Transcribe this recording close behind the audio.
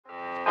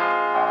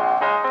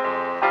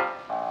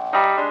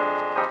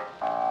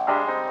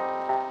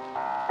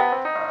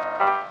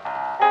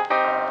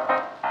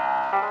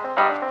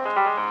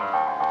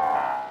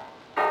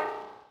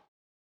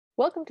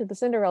Welcome to the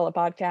Cinderella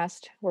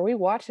podcast, where we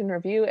watch and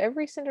review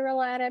every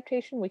Cinderella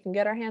adaptation we can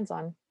get our hands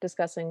on,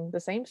 discussing the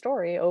same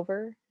story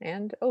over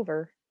and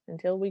over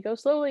until we go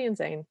slowly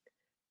insane.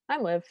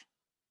 I'm Liv.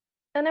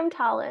 And I'm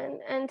Talon,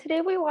 and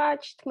today we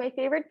watched my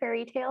favorite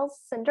fairy tale,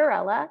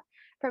 Cinderella,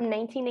 from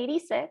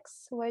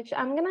 1986, which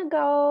I'm gonna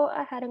go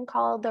ahead and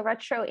call the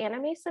retro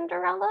anime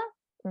Cinderella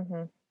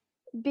hmm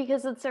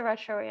because it's a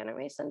retro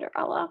anime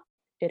Cinderella.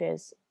 It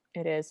is.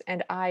 It is.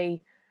 And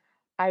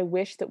I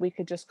wish that we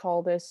could just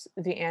call this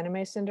the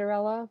anime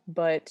Cinderella,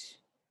 but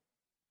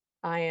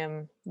I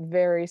am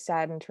very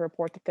saddened to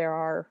report that there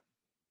are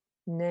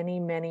many,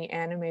 many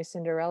anime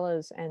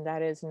Cinderellas, and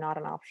that is not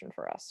an option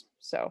for us.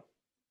 So,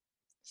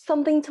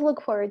 Something to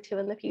look forward to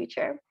in the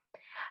future.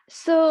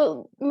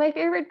 So, my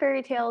favorite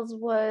fairy tales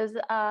was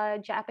a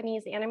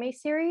Japanese anime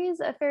series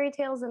of fairy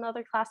tales and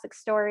other classic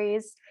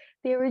stories.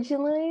 They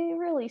originally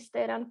released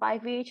it on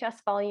 5 VHS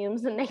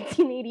volumes in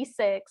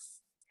 1986.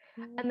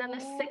 And then the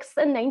sixth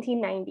in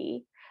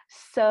 1990.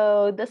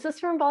 So this is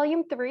from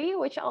volume 3,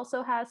 which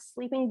also has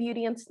Sleeping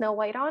Beauty and Snow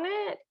White on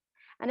it.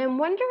 And I'm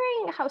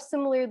wondering how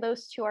similar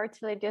those two are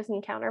to their Disney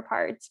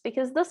counterparts,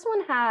 because this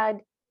one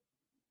had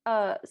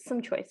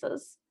some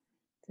choices.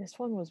 this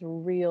one was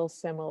real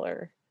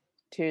similar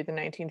to the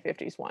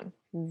 1950s one.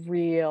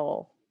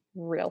 Real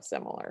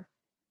similar.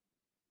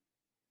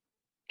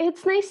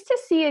 It's nice to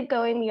see it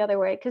going the other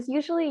way, because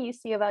usually you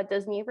see about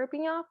Disney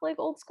ripping off like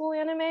old school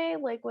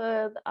anime, like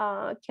with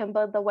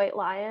Kimba the White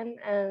Lion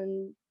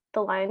and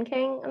The Lion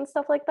King and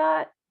stuff like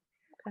that.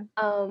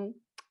 Okay.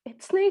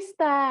 It's nice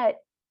that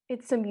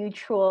it's a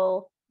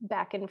mutual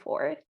back and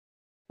forth.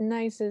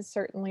 Nice is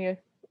certainly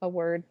a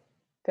word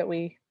that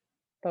we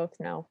both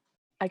know.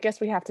 I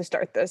guess we have to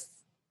start this.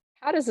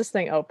 How does this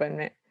thing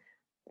open?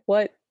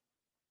 What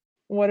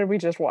did we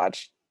just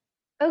watch?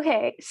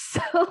 Okay,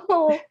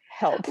 so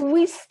Help.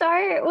 we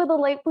start with a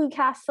light blue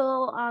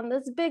castle on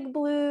this big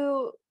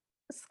blue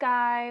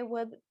sky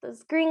with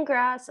this green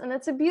grass, and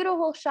it's a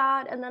beautiful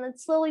shot. And then it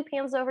slowly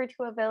pans over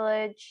to a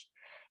village,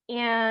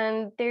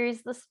 and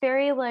there's this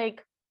very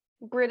like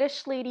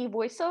British lady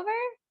voiceover.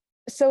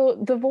 So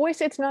the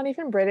voice, it's not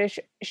even British.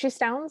 She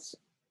sounds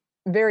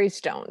very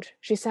stoned.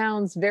 She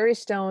sounds very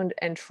stoned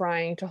and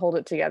trying to hold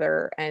it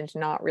together and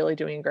not really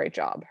doing a great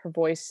job. Her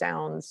voice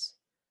sounds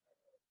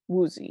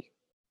woozy.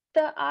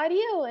 The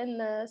audio in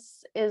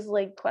this is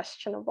like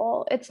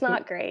questionable. It's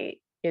not great.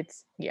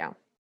 Yeah.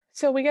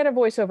 So we get a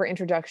voiceover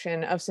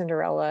introduction of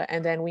Cinderella,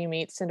 and then we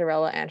meet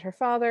Cinderella and her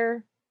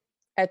father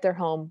at their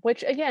home,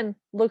 which again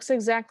looks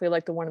exactly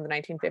like the one in the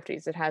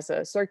 1950s. It has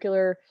a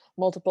circular,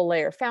 multiple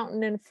layer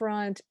fountain in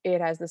front.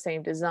 It has the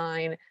same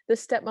design. The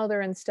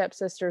stepmother and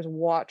stepsisters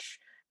watch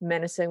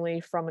menacingly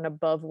from an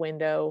above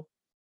window.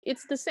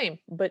 It's the same,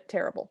 but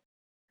terrible.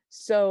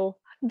 So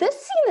This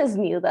scene is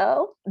new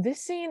though. this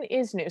scene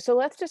is new. So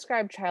let's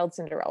describe child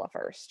Cinderella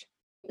first.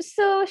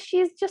 So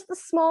she's just a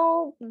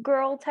small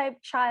girl type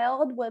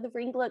child with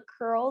ringlet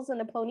curls and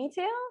a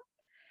ponytail.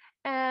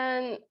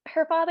 And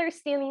her father's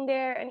standing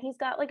there and he's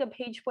got like a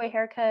page boy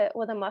haircut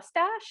with a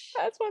mustache.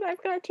 That's what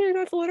I've got too.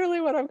 That's literally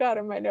what I've got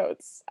in my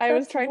notes. I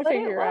was That's trying to what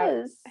it figure out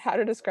was. how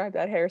to describe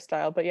that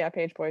hairstyle, but yeah,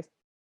 page boys.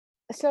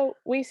 So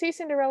we see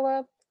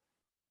Cinderella.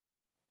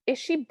 Is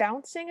she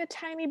bouncing a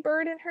tiny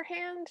bird in her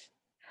hand?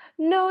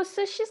 No,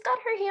 so she's got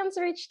her hands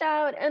reached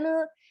out and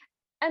a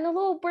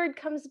little bird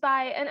comes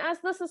by, and as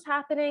this is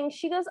happening,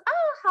 she goes,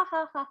 ah ha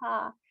ha ha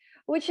ha,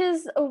 which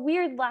is a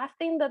weird laugh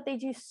thing that they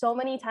do so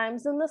many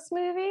times in this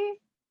movie.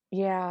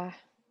 Yeah.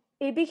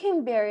 It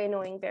became very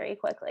annoying very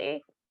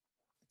quickly.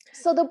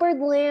 So the bird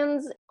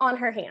lands on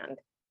her hand.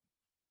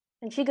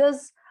 And she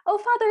goes, oh,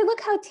 father,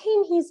 look how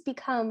tame he's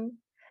become.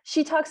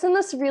 She talks in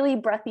this really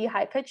breathy,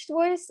 high pitched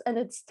voice, and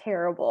it's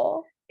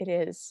terrible. It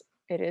is.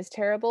 It is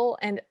terrible.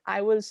 And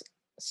I was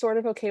sort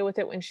of okay with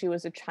it when she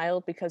was a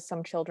child because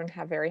some children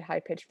have very high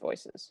pitched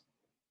voices.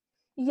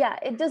 Yeah,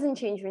 it doesn't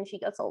change when she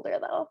gets older,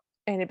 though.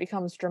 And it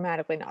becomes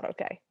dramatically not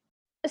okay.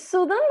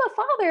 So then the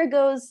father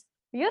goes,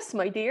 yes,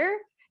 my dear,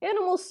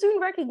 animals soon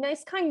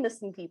recognize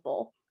kindness in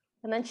people.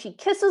 And then she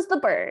kisses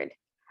the bird.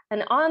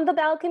 And on the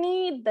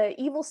balcony, the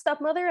evil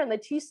stepmother and the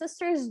two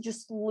sisters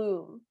just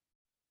loom.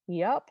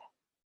 Yup.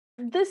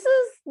 This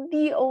is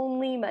the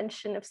only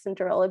mention of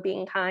Cinderella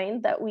being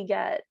kind that we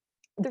get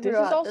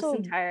throughout this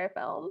entire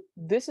film.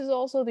 This is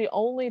also the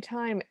only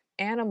time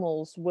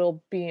animals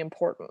will be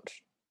important.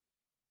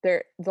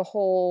 The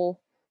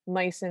whole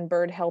mice and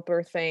bird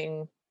helper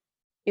thing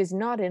is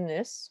not in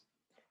this,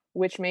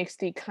 which makes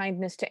the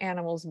kindness to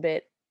animals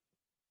bit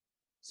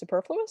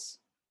superfluous.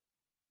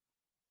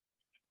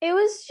 It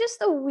was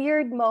just a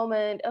weird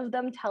moment of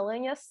them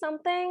telling us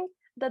something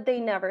that they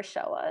never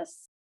show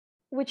us,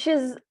 which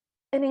is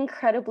an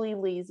incredibly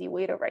lazy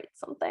way to write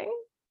something.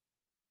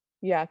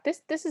 Yeah,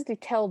 this is the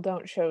tell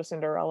don't show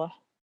Cinderella.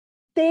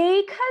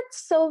 They cut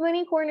so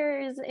many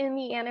corners in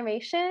the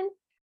animation.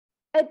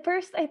 At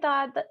first I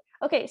thought that,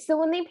 okay, so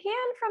when they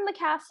panned from the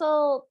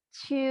castle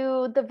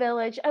to the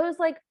village, I was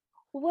like,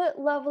 what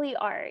lovely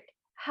art.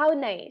 How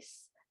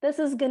nice. This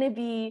is gonna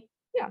be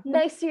Yeah.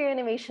 nicer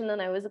animation than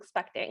I was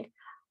expecting.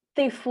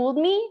 They fooled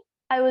me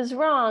I was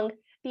wrong.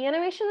 The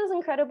animation is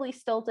incredibly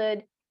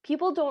stilted.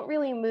 People don't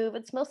really move.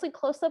 It's mostly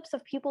close-ups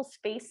of people's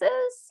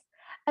faces,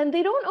 and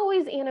they don't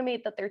always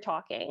animate that they're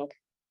talking.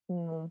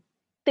 Mm.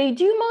 They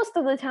do most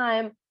of the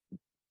time,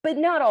 but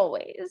not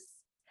always.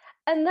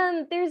 And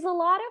then there's a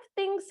lot of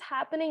things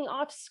happening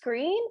off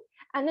screen,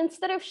 and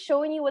instead of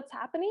showing you what's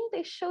happening,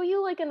 they show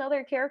you like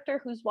another character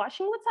who's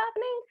watching what's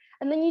happening,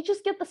 and then you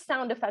just get the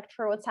sound effect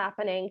for what's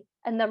happening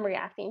and them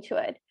reacting to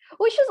it,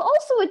 which is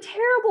also a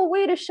terrible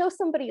way to show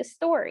somebody a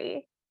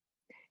story.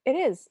 It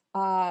is.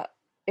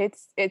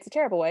 It's a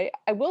terrible way.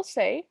 I will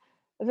say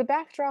the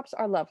backdrops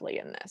are lovely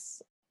in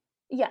this.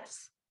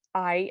 Yes.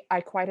 I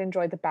quite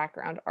enjoyed the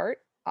background art.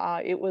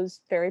 It was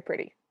very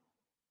pretty.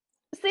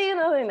 Say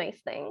another nice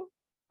thing.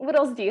 What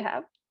else do you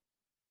have?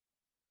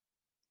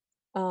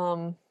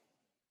 Um,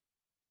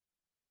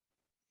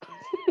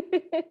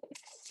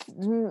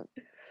 mm,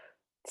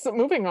 so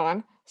moving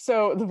on.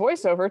 So the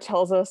voiceover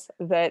tells us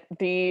that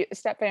the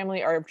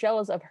stepfamily are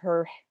jealous of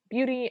her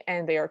beauty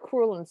and they are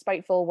cruel and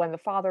spiteful when the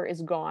father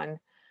is gone.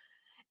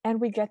 And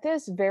we get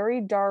this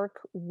very dark,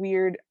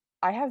 weird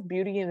I have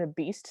Beauty and the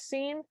Beast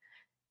scene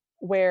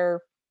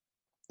where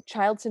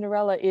child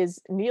Cinderella is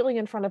kneeling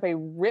in front of a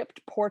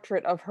ripped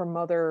portrait of her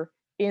mother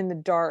in the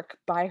dark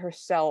by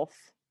herself.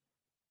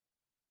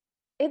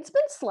 It's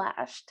been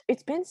slashed.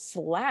 It's been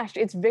slashed.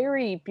 It's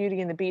very Beauty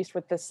and the Beast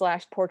with the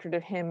slashed portrait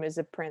of him as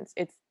a prince.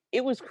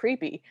 It was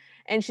creepy.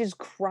 And she's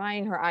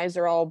crying. Her eyes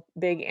are all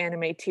big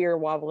anime tear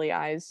wobbly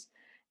eyes.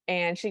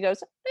 And she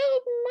goes,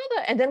 "Oh,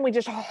 mother." And then we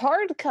just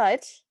hard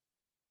cut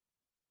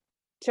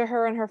to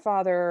her and her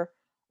father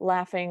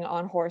laughing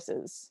on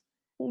horses.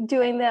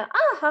 Doing the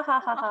ah ha ha ha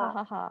Ha ha ha.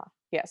 ha ha.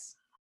 Yes.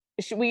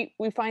 We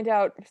find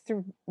out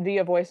through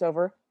via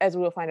voiceover, as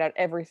we will find out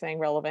everything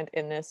relevant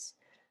in this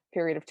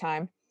period of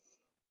time,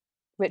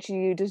 that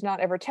she does not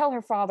ever tell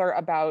her father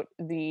about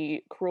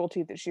the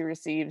cruelty that she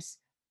receives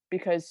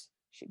because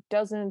she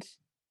doesn't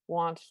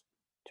want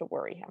to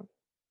worry him.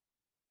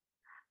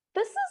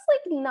 This is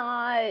like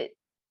not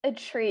a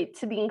trait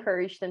to be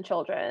encouraged in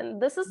children.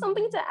 This is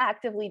something Mm. to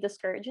actively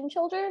discourage in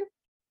children.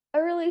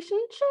 A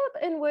relationship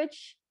in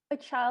which a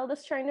child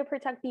is trying to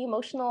protect the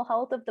emotional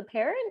health of the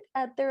parent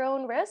at their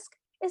own risk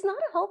is not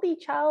a healthy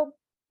child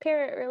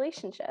parent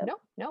relationship. No,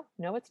 no,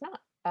 no, it's not.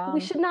 We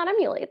should not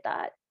emulate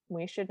that.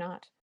 We should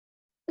not.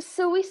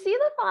 So we see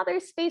the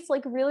father's face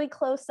like really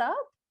close up,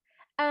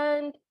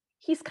 and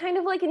he's kind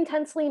of like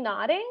intensely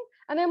nodding.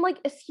 And I'm like,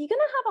 is he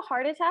gonna have a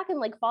heart attack and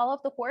like fall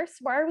off the horse?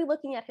 Why are we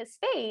looking at his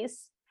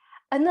face?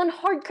 And then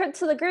hard cut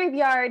to the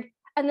graveyard,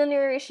 and the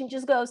narration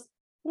just goes,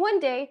 one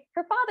day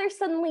her father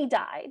suddenly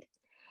died,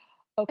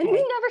 and we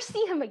Okay, never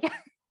see him again.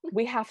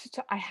 we have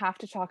to. I have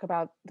to talk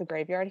about the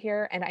graveyard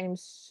here, and I am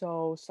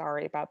so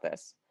sorry about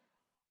this.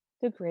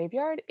 The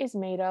graveyard is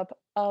made up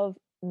of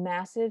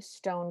massive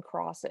stone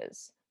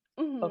crosses.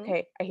 Hmm.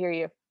 Okay, I hear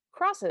you.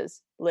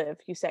 Crosses live,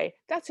 you say.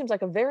 That seems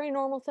like a very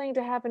normal thing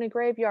to have in a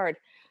graveyard.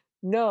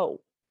 No,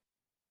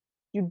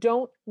 you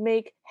don't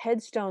make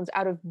headstones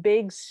out of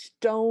big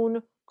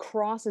stone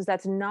crosses.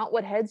 That's not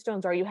what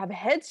headstones are. You have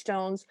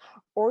headstones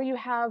or you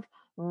have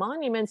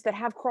monuments that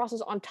have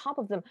crosses on top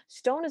of them.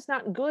 Stone is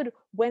not good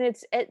when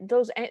it's at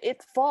those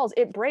it falls,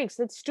 it breaks.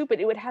 That's stupid.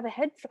 It would have a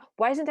head.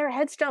 Why isn't there a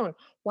headstone?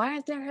 Why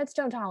isn't there a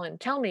headstone, Talon?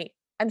 Tell me.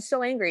 I'm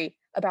so angry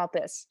about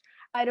this.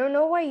 I don't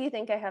know why you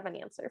think I have an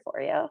answer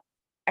for you.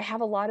 I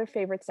have a lot of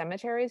favorite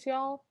cemeteries,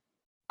 y'all.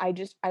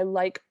 I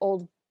like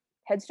old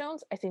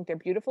headstones. I think they're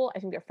beautiful. I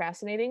think they're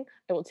fascinating.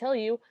 I will tell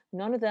you,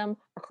 none of them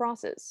are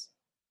crosses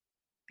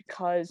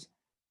because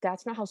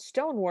that's not how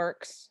stone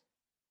works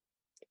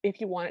if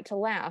you want it to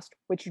last,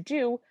 which you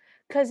do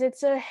because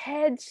it's a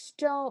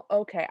headstone.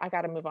 Okay, I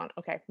got to move on.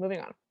 Okay, moving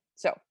on.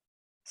 So,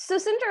 So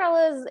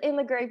Cinderella's in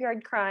the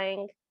graveyard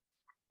crying,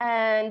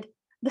 and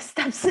the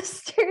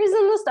stepsisters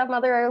and the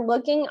stepmother are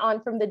looking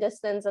on from the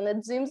distance, and it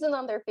zooms in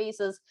on their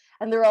faces,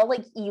 and they're all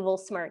like evil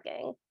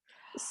smirking.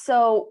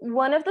 So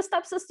one of the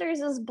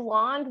stepsisters is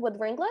blonde with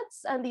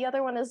ringlets, and the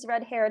other one is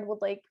red haired with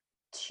like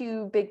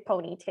two big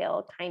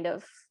ponytail kind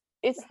of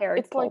hairs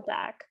it's like pulled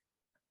back.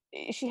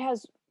 she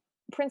has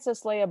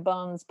Princess Leia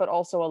buns, but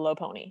also a low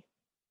pony,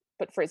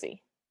 but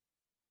frizzy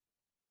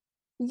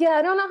Yeah,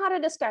 I don't know how to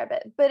describe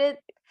it, but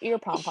ear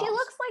pom she poms.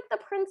 looks like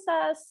the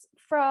princess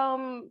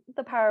from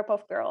the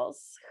Powerpuff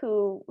Girls,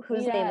 whose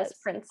name is Yes,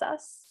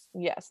 Princess.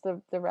 yes,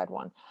 the red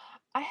one.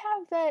 I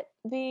have that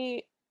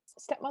the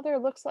stepmother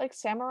looks like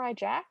Samurai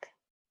Jack.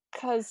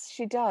 'Cause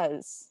she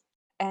does,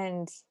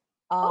 and,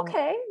 um,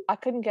 Okay. I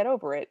couldn't get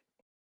over it.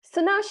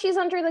 So now she's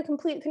under the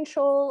complete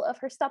control of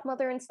her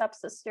stepmother and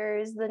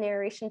stepsisters, the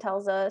narration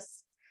tells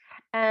us.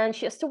 And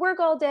she has to work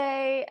all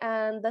day.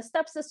 And the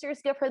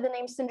stepsisters give her the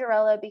name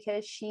Cinderella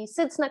because she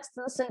sits next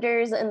to the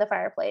cinders in the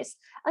fireplace.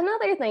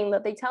 Another thing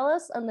that they tell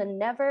us and then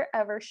never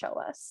ever show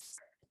us.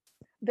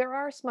 There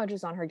are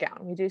smudges on her gown,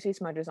 we do see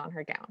smudges on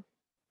her gown.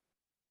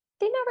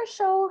 They never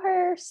show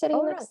her sitting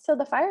Oh, no. next to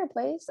the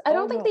fireplace. I Oh,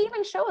 don't think they no.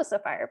 even show us a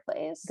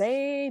fireplace.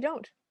 They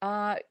don't.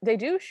 They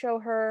do show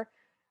her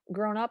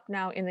grown up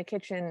now in the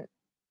kitchen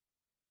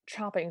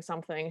chopping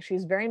something.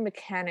 She's very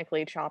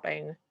mechanically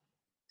chopping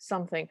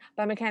something.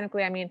 By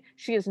mechanically, I mean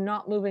she is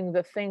not moving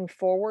the thing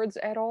forwards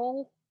at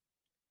all.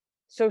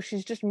 So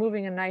she's just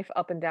moving a knife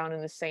up and down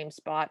in the same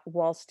spot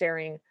while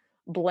staring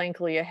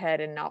blankly ahead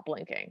and not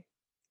blinking.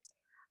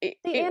 The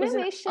It was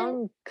an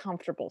animation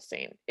uncomfortable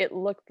scene. It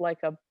looked like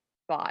a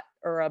bot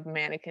or a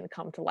mannequin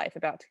come to life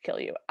about to kill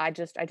you. I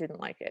didn't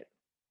like it.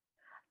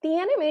 the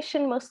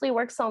animation mostly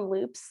works on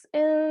loops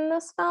in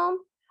this film.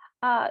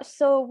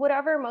 So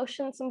whatever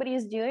motion somebody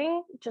is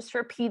doing just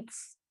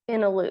repeats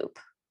in a loop,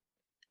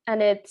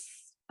 and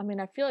it's I mean,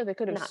 I feel like they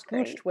could have not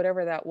great. scooched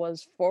whatever that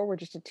was forward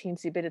just a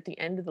teensy bit at the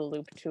end of the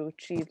loop to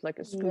achieve like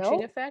a scooching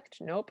Nope, effect.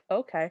 Nope.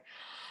 Okay.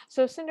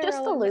 So just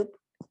a loop.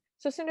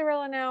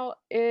 Cinderella now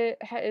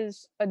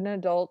is an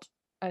adult,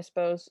 I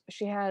suppose.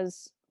 She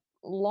has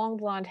long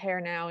blonde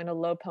hair now in a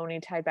low pony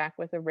tied back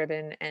with a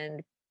ribbon and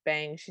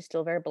bangs. She's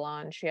still very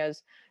blonde. She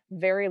has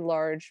very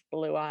large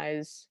blue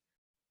eyes.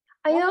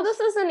 I know Almost,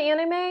 this is an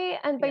anime,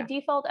 and by yeah.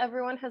 default,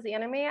 everyone has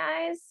anime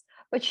eyes,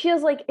 but she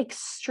has like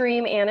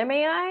extreme anime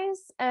eyes.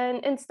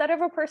 And instead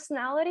of a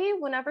personality,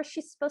 whenever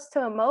she's supposed to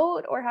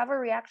emote or have a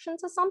reaction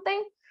to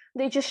something,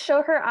 they just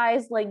show her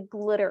eyes like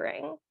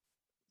glittering.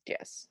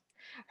 Yes.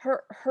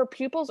 Her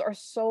pupils are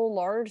so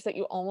large that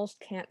you almost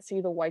can't see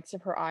the whites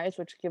of her eyes,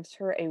 which gives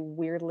her a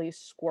weirdly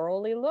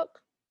squirrely look.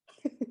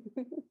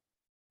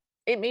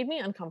 It made me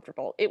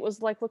uncomfortable. It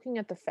was like looking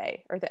at the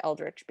Fae or the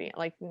Eldritch being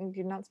like,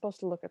 you're not supposed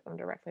to look at them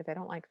directly. They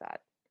don't like that.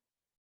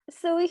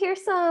 So we hear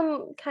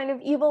some kind of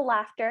evil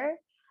laughter,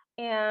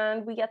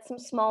 and we get some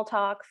small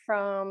talk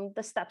from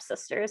the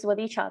stepsisters with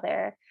each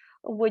other,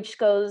 which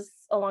goes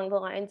along the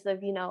lines of,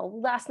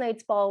 last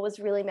night's ball was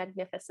really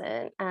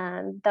magnificent.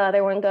 And the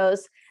other one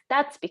goes,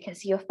 that's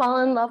because you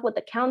fall in love with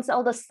the Count's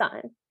eldest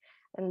son.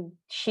 And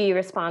she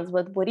responds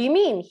with, what do you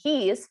mean?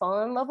 He is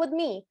fallen in love with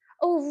me.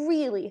 Oh,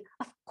 really?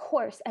 Of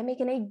course, I make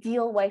an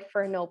ideal wife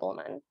for a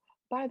nobleman.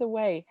 By the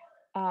way,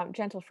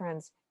 gentle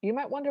friends, you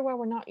might wonder why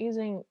we're not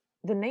using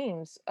the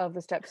names of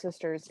the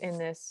stepsisters in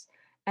this,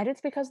 and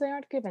it's because they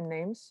aren't given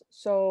names.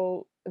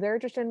 So they're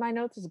just in my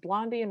notes as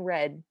Blondie and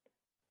Red.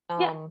 Yeah,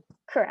 Um, yeah.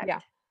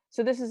 correct.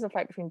 So this is a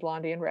fight between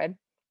Blondie and Red.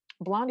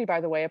 Blondie,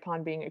 by the way,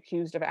 upon being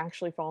accused of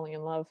actually falling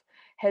in love,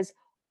 has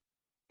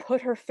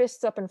put her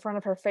fists up in front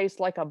of her face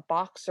like a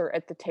boxer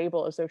at the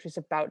table as though she's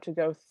about to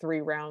go 3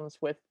 rounds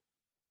with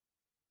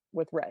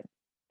Red.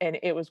 And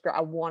it was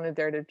I wanted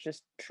there to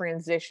just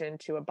transition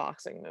to a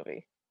boxing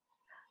movie.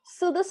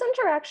 So this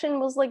interaction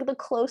was like the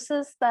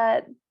closest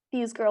that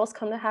these girls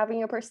come to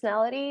having a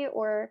personality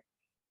or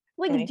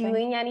like Anything?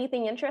 doing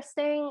anything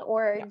interesting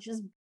or Yeah.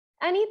 just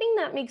anything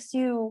that makes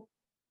you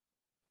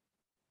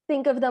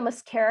think of them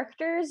as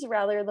characters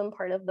rather than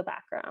part of the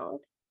background.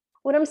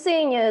 What I'm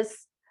saying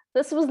is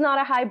this was not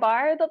a high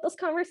bar that this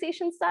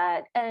conversation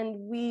set, and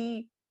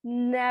we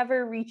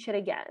never reach it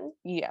again.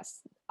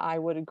 Yes, I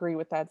would agree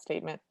with that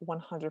statement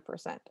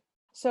 100%.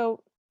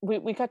 So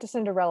we cut to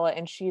Cinderella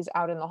and she's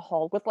out in the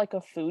hall with like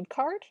a food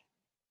cart,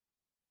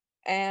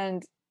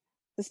 and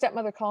the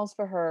stepmother calls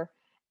for her.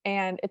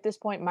 And at this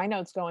point, my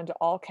notes go into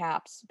all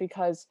caps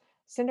because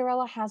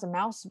Cinderella has a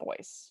mouse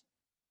voice.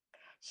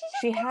 She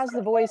just She talks has the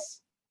like this.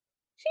 voice.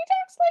 She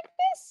talks like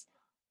this.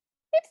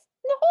 It's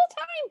the whole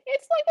time.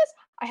 It's like this.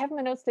 I have in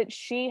my notes that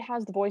she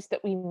has the voice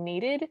that we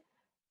needed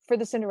for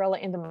the Cinderella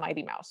in the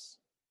Mighty Mouse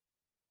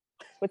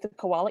with the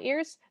koala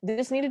ears.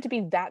 This needed to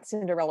be that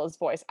Cinderella's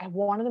voice. I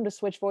wanted them to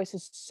switch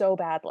voices so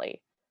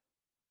badly.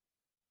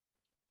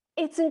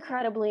 It's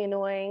incredibly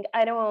annoying.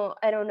 I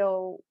don't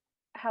know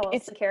how else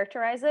It's to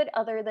characterize it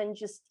other than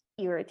just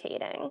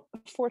irritating.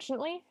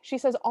 Fortunately, she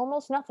says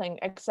almost nothing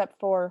except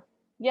for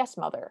yes,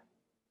 mother.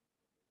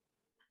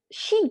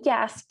 She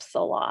gasps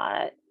a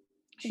lot.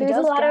 She There's a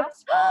does lot of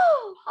gasp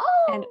oh,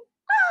 and oh,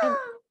 and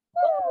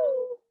ah,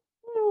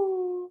 ooh.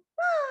 ooh,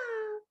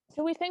 ah.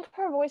 Do we think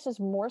her voice is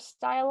more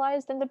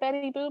stylized than the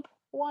Betty Boop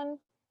one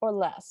or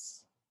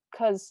less?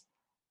 Cuz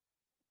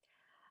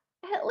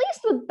At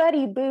least with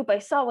Betty Boop, I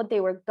saw what they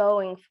were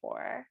going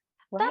for.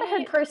 That had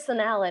right?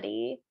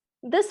 personality.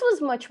 This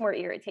was much more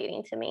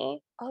irritating to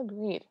me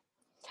Agreed.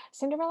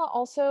 Cinderella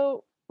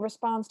also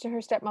responds to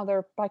her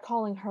stepmother by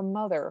calling her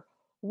mother,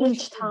 which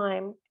each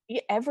time.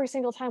 every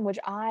single time, which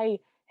I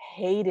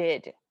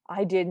hated.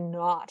 I did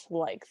not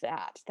like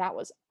that. That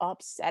was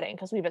upsetting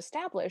because we've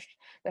established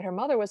that her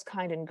mother was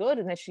kind and good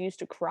and that she used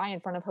to cry in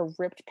front of her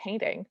ripped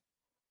painting.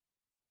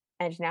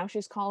 And now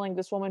she's calling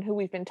this woman who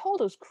we've been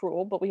told is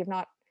cruel, but we have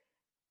not,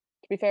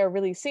 to be fair,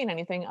 really seen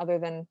anything other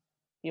than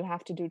you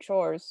have to do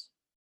chores.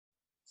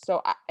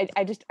 So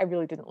I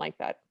really didn't like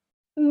that.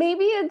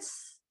 Maybe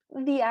it's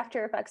the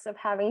after effects of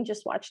having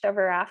just watched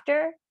Ever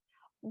After,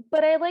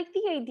 but I like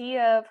the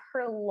idea of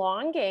her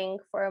longing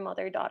for a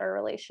mother daughter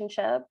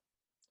relationship.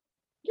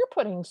 You're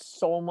putting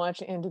so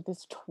much into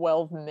this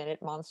 12-minute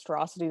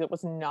monstrosity that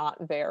was not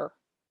there.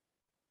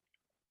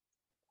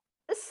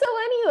 So,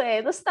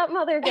 anyway, the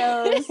stepmother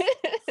goes,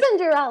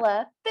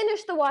 Cinderella,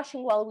 finish the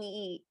washing while we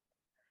eat.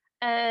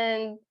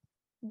 And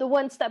the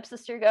one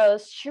stepsister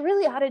goes, she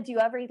really ought to do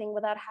everything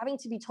without having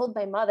to be told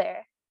by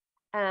mother.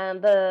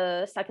 And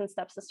the second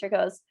stepsister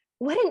goes,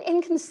 what an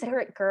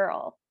inconsiderate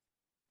girl.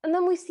 And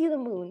then we see the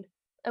moon,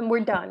 and we're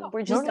done. We're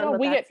No, just no, done no,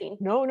 with we that get scene.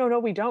 no, no, no,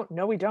 we don't.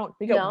 No, we don't.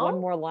 We get one No?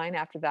 more line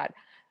after that.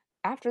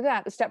 After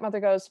that, the stepmother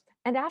goes,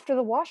 "And after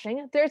the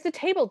washing, there's the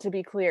table to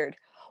be cleared."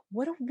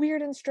 What a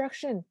weird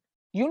instruction.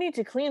 You need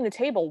to clean the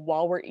table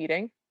while we're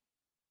eating.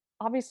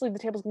 Obviously, the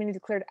table's gonna need to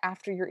be cleared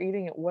after you're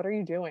eating it. What are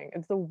you doing?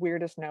 It's the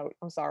weirdest note.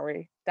 I'm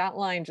sorry. That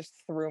line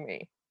just threw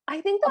me.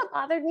 I think Of that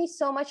bothered me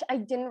so much, I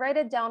didn't write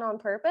it down on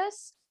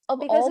purpose of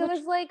because all it the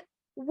was like,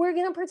 we're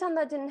gonna pretend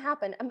that didn't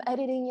happen. I'm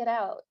editing it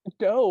out.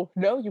 no,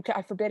 no, you can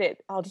I forbid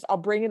it. I'll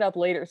bring it up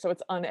later so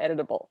it's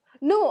uneditable.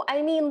 No,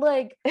 I mean,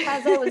 like,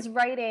 as I was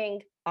writing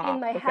in Ah,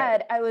 my okay.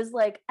 head, I was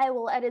like, I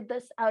will edit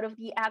this out of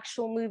the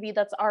actual movie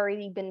that's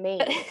already been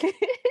made.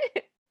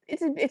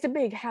 It's a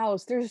big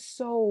house. There's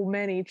so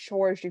many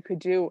chores you could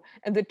do,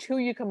 and the 2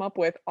 you come up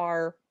with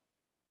are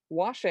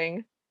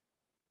washing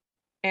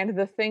and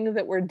the thing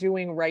that we're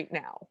doing right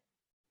now.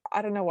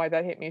 I don't know why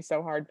that hit me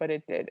so hard, but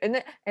it did. And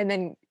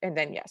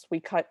then yes, we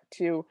cut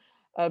to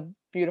a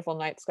beautiful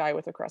night sky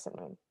with a crescent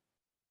moon.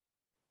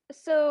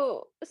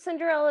 So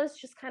Cinderella's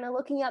just kind of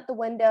looking out the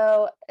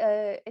window.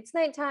 It's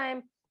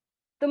nighttime.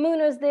 The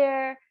moon is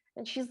there,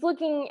 and she's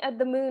looking at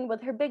the moon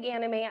with her big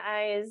anime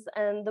eyes,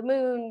 and the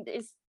moon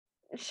is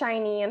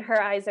shiny, and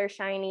her eyes are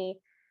shiny.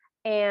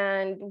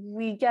 And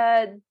we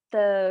get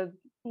the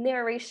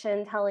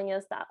narration telling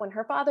us that when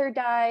her father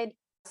died,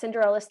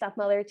 Cinderella's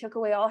stepmother took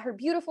away all her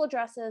beautiful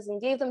dresses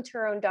and gave them to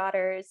her own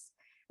daughters.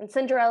 And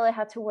Cinderella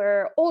had to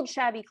wear old,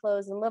 shabby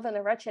clothes and live in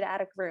a wretched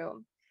attic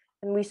room.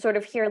 And we sort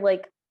of hear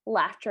like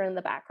laughter in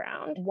the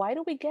background. Why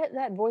do we get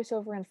that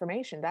voiceover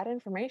information? That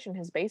information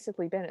has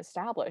basically been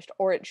established,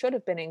 or it should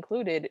have been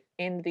included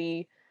in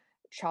the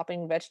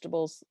chopping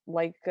vegetables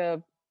like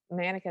a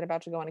mannequin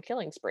about to go on a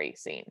killing spree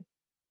scene.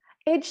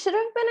 It should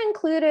have been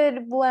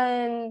included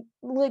when,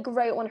 like,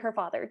 right when her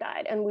father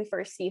died and we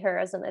first see her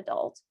as an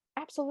adult.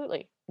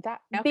 Absolutely.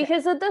 That okay.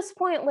 Because at this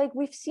point, like,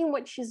 we've seen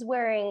what she's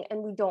wearing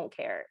and we don't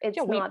care. Yeah,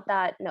 It's we not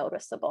that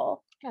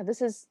noticeable. yeah,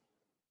 this is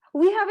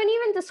We haven't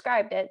even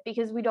described it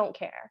because we don't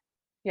care.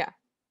 yeah.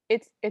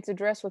 It's a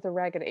dress with a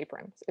ragged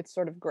apron. It's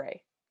sort of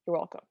gray. You're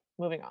welcome.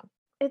 Moving on.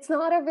 It's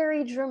not a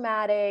very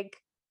dramatic,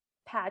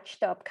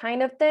 patched up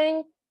kind of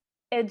thing.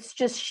 It's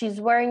just she's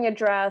wearing a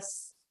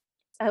dress,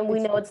 and we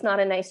It's know it's not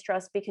a nice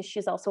dress because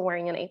she's also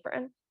wearing an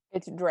apron.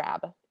 it's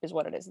drab is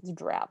what it is. It's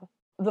drab.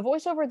 The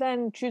voiceover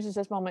then chooses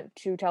this moment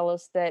to tell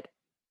us that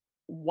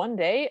one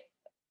day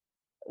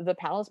the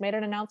palace made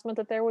an announcement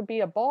that there would be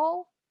a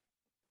ball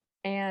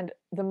and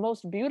the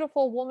most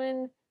beautiful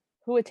woman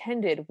who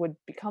attended would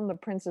become the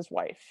prince's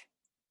wife,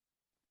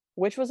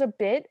 which was a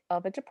bit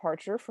of a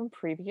departure from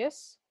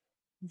previous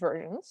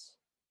versions.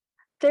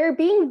 They're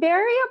being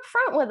very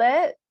upfront with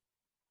it.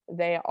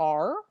 They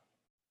are.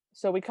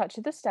 So we cut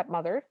to the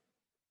stepmother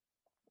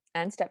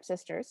and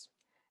stepsisters,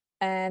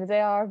 and they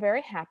are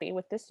very happy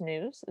with this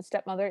news. The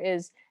stepmother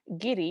is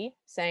giddy,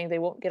 saying they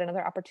won't get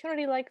another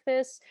opportunity like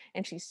this,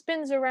 and she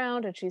spins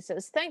around and she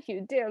says, "Thank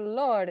you, dear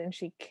Lord," and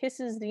she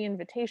kisses the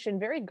invitation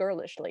very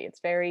girlishly. It's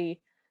very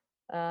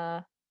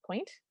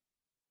quaint,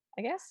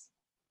 I guess.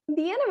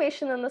 The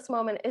animation in this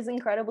moment is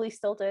incredibly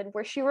stilted,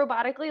 where she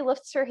robotically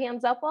lifts her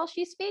hands up while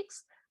she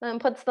speaks, and then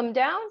puts them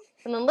down,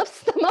 and then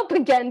lifts them up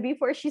again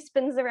before she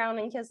spins around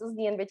and kisses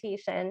the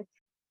invitation.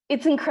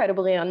 It's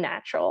incredibly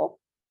unnatural.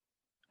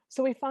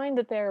 So we find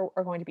that there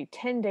are going to be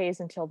 10 days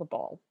until the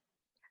ball.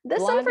 This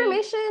Blondie,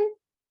 information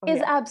oh is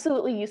yeah,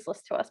 absolutely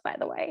useless to us, by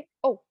the way.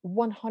 oh,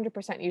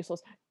 100%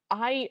 useless.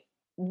 I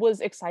was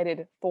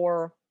excited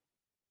for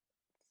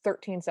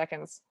 13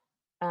 seconds,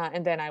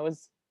 and then I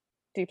was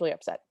deeply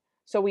upset.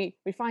 So we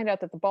find out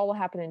that the ball will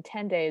happen in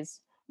 10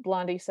 days.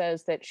 Blondie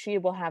says that she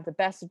will have the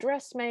best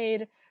dress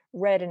made.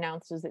 Red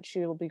announces that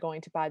she will be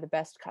going to buy the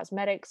best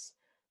cosmetics.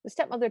 The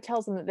stepmother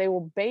tells them that they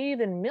will bathe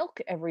in milk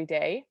every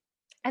day,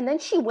 And then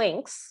she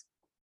winks.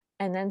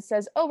 and then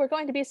says, "Oh, we're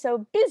going to be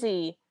so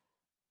busy."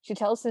 She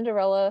tells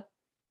Cinderella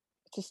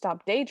to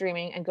stop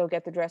daydreaming and go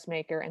get the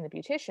dressmaker and the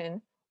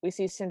beautician. We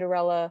see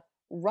Cinderella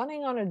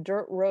running on a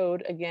dirt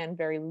road, again,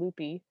 very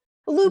loopy.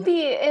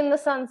 Loopy in the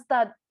sense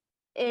that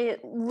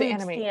it The loops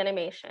anime the the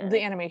animation.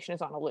 animation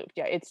is on a loop.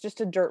 Yeah, it's just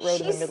a dirt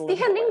road in the She's middle of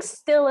standing nowhere.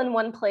 still in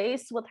one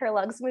place with her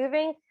legs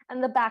moving,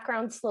 and the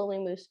background slowly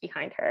moves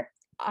behind her.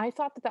 I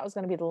thought that that was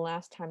going to be the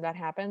last time that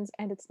happens,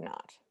 and it's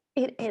not.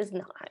 It is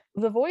not.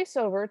 The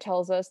voiceover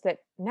tells us that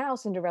now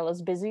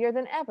Cinderella's busier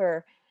than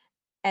ever,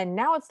 and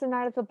now it's the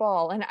night of the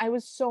ball, and I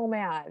was so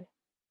mad.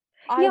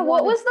 I Yeah,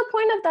 what wanted was the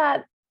point of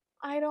that?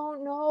 I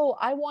don't know.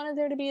 I wanted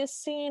there to be a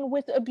scene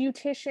with a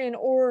beautician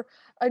or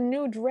a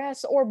new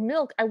dress or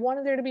milk. I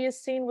wanted there to be a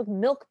scene with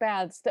milk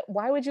baths. That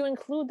why would you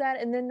include that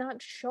and then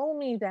not show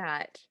me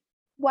that?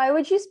 Why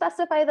would you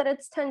specify that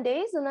it's 10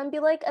 days and then be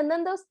like, and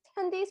then those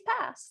 10 days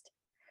passed?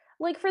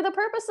 Like, for the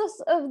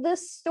purposes of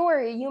this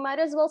story, you might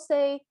as well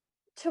say,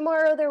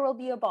 tomorrow there will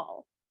be a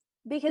ball.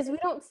 Because we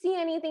don't see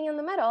anything in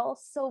the middle,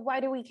 so why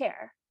do we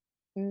care?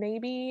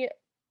 Maybe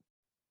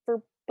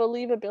for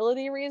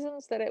believability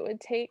reasons that it would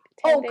take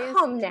 10 Oh, days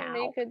come to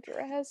make now. a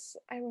dress.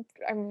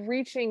 I'm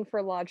reaching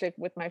for logic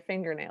with my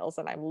fingernails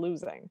and I'm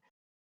losing.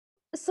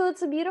 So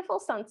it's a beautiful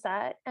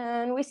sunset,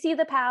 and we see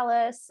the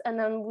palace, and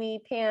then we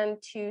pan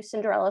to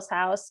Cinderella's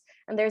house,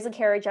 and there's a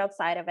carriage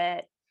outside of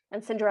it,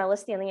 and Cinderella's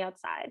standing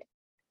outside.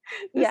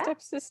 The Yeah?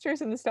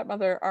 stepsisters and the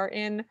stepmother are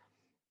in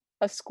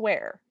a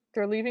square.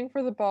 They're leaving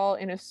for the ball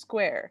in a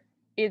square.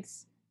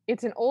 It's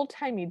it's an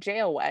old-timey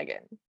jail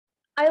wagon.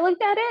 I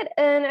looked at it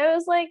and I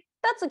was like,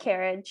 "That's a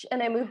carriage,"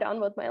 and I moved on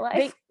with my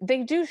life.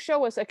 They do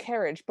show us a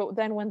carriage, but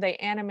then when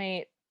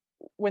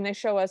they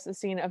show us the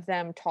scene of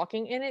them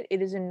talking in it,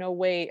 it is in no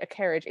way a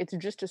carriage. It's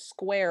just a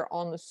square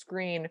on the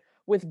screen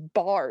with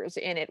bars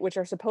in it, which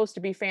are supposed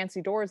to be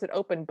fancy doors that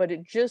open, but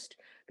it just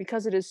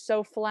because it is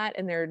so flat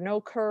and there are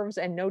no curves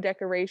and no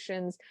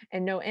decorations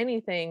and no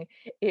anything,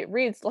 it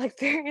reads like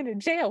they're in a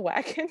jail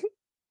wagon.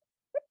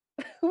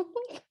 Oh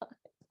my god.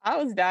 I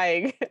was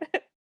dying.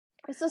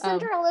 So um,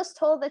 Cinderella's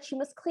told that she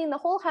must clean the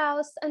whole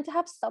house and to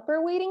have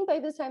supper waiting by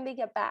the time they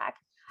get back.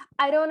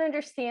 I don't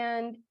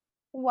understand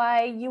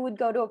why you would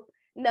go to a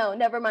no,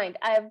 never mind.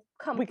 I've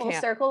come we full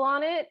can't. circle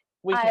on it.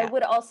 We I can't.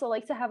 would also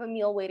like to have a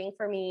meal waiting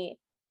for me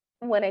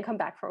when I come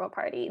back from a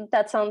party.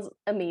 That sounds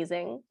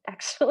amazing,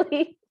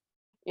 actually.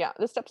 Yeah,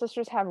 the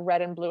stepsisters have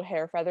red and blue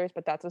hair feathers,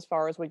 but that's as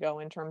far as we go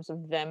in terms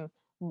of them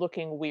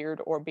looking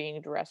weird or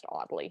being dressed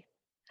oddly.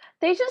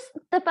 They just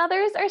the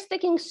feathers are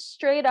sticking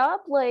straight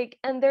up, like,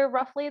 and they're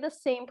roughly the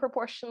same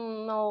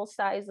proportional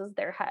size as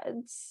their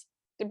heads.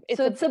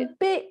 So It's a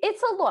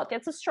it's a look,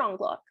 it's a strong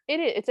look.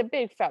 it's a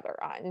big feather,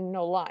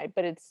 no lie,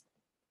 but it's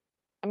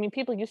I mean,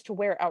 people used to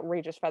wear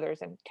outrageous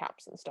feathers and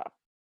caps and stuff.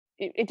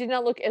 It did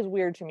not look as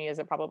weird to me as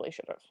it probably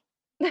should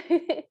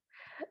have.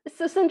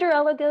 So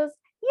Cinderella goes,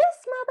 "Yes,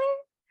 mother."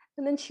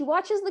 And then she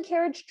watches the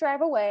carriage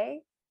drive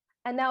away,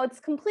 and now it's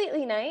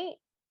completely night,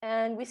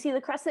 and we see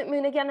the crescent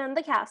moon again in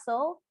the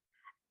castle.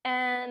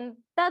 And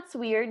that's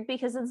weird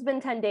because it's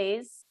been 10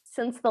 days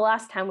since the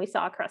last time we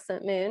saw a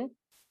crescent moon,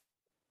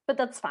 but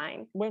that's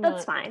fine. We're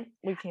That's not fine.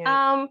 we can't.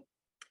 Um,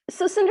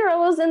 so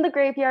Cinderella's in the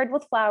graveyard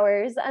with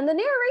flowers, and the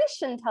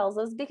narration tells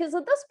us, because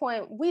at this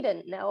point we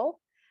didn't know,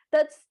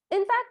 that in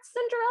fact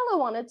Cinderella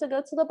wanted to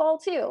go to the ball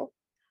too.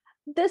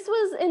 This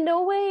was in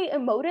no way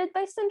emoted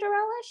by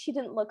Cinderella. She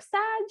didn't look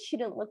sad, she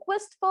didn't look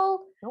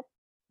wistful, Nope.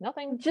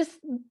 Nothing. just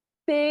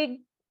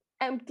big,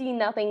 empty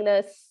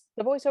nothingness.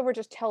 The voiceover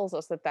just tells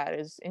us that that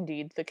is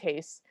indeed the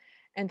case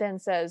and then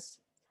says,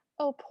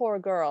 "Oh, poor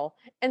girl."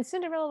 And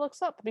Cinderella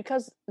looks up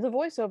because the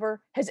voiceover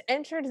has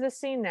entered the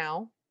scene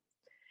now,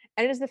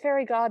 and it is the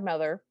fairy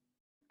godmother.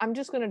 I'm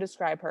just going to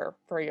describe her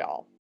for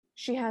y'all.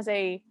 She has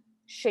a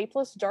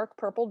shapeless dark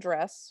purple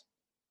dress.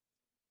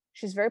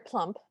 She's very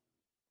plump.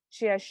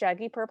 She has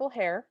shaggy purple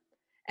hair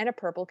and a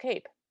purple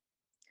cape.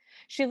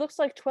 She looks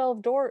like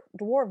 12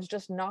 dwarves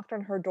just knocked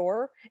on her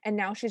door, and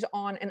now she's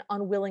on an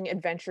unwilling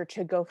adventure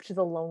to go to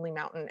the Lonely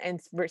Mountain and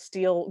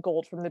steal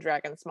gold from the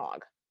dragon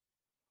Smog.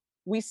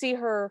 We see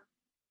her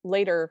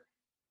later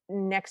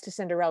next to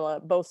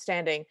Cinderella, both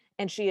standing,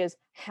 and she is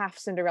half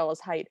Cinderella's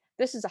height.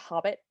 This is a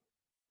hobbit.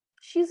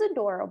 She's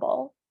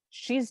adorable.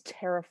 She's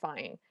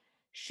terrifying.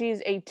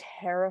 She's a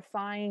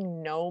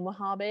terrifying gnome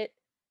hobbit,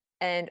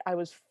 and I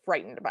was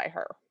frightened by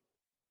her.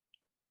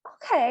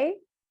 Okay.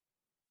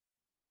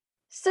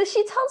 So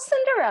she tells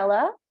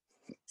Cinderella,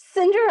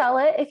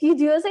 "Cinderella, if you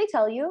do as I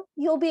tell you,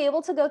 you'll be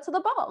able to go to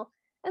the ball."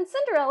 And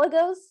Cinderella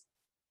goes,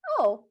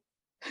 "Oh,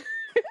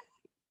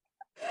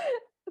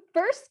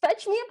 first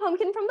fetch me a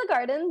pumpkin from the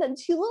garden, then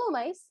two little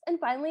mice, and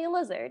finally a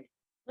lizard."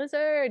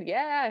 Lizard,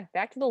 yeah,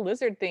 back to the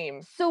lizard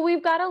theme. So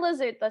we've got a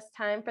lizard this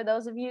time for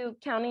those of you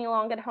counting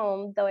along at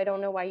home, though I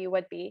don't know why you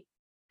would be.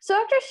 So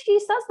after she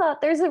says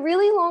that, there's a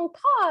really long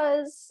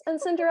pause,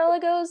 and Cinderella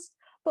goes,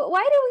 "But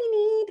why do we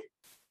need?"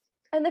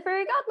 And the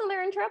fairy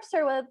godmother interrupts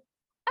her with,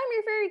 "I'm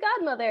your fairy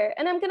godmother,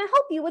 and I'm going to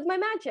help you with my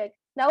magic.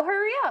 Now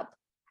hurry up."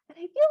 And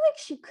I feel like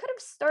she could have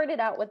started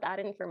out with that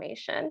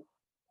information.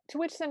 To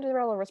which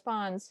Cinderella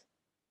responds,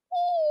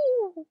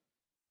 "Ooh,"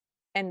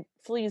 and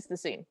flees the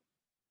scene.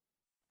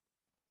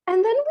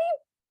 And then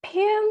we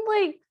pan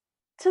like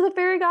to the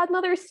fairy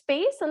godmother's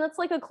face, and it's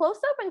like a close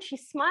up, and she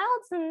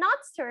smiles and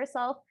nods to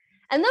herself.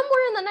 And then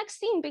we're in the next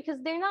scene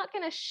because they're not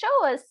going to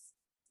show us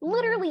No,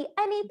 literally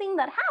anything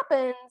that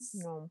happens.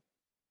 no,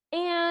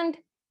 And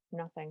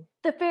nothing.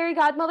 the fairy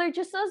godmother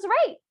just says,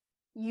 "Right,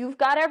 you've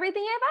got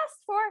everything I've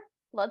asked for.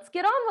 Let's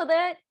get on with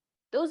it."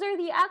 Those are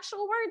the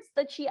actual words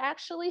that she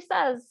actually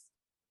says.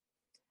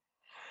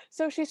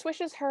 So she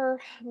swishes her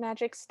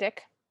magic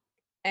stick,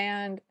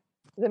 and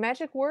the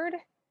magic word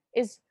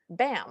is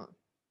bam,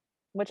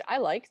 which I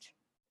liked.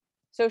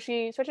 So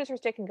she switches her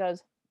stick and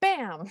goes,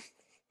 bam!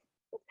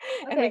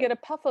 And we get Okay.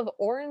 a puff of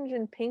orange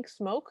and pink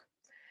smoke,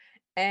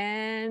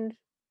 and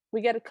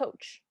we get a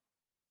coach,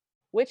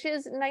 which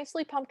is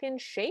nicely pumpkin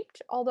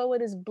shaped, although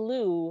it is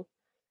blue,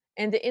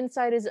 and the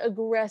inside is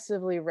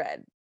aggressively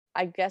red.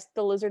 I guess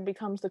the lizard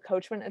becomes the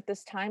coachman at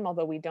this time,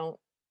 although we don't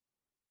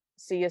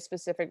see a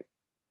specific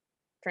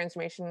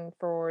transformation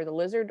for the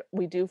lizard.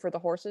 We do for the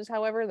horses,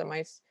 however. The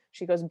mice,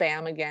 she goes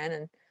bam again,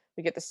 and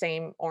we get the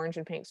same orange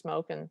and pink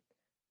smoke and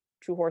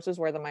two horses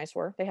where the mice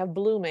were. They have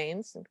blue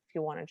manes, if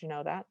you wanted to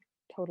know that.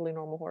 Totally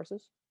normal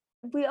horses.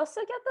 We also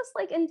get this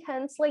like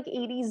intense like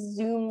 80s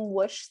zoom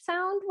whoosh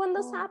sound when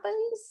this Oh,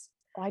 happens.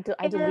 I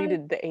And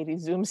deleted the 80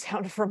 zoom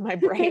sound from my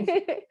brain.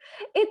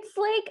 it's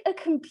like a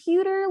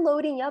computer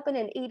loading up in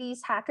an 80s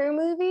hacker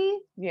movie.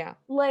 Yeah,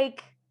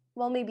 Like,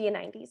 well, maybe a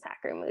 90s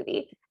hacker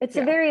movie. It's a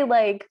yeah, very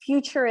like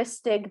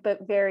futuristic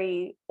but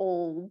very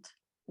old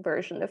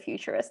version of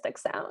futuristic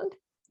sound.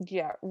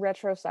 yeah,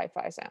 retro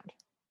sci-fi sound.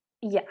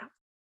 Yeah.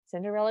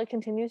 Cinderella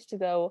continues to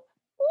go,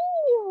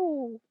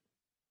 ooh.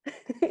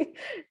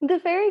 The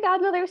fairy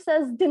godmother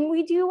says, "Didn't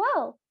we do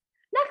well?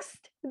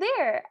 Next,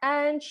 there."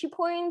 And she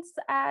points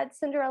at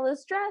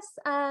Cinderella's dress,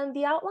 and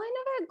the outline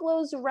of it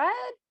glows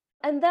red.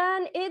 And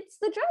then it's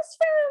the dress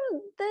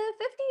from the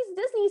 50s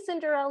Disney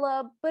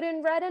Cinderella, but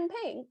in red and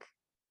pink.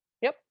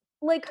 Yep,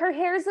 Like her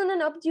hair's in an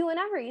updo and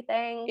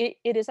everything.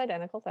 it is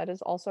identical. That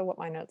is also what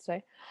my notes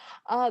say.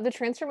 The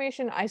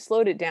transformation, I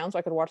slowed it down so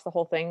I could watch the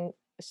whole thing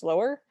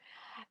slower.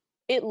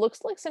 It looks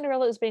like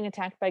Cinderella is being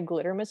attacked by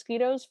glitter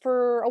mosquitoes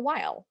for a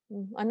while,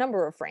 a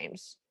number of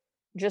frames,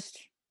 just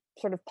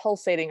sort of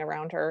pulsating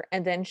around her.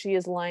 And then she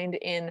is lined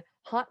in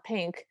hot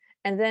pink,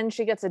 and then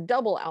she gets a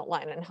double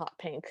outline in hot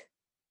pink.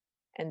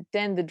 And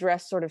then the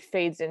dress sort of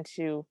fades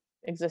into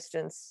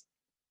existence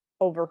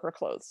over her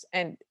clothes.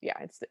 And yeah,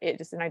 it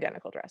is an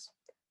identical dress.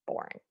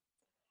 Boring.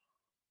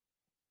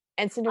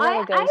 And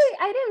Cinderella I, goes, I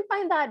I didn't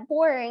find that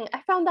boring.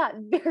 I found that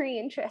very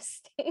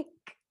interesting.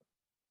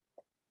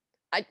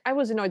 I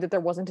was annoyed that there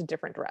wasn't a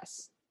different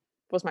dress,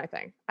 was my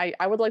thing.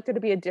 I would like there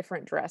to be a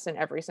different dress in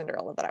every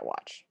Cinderella that I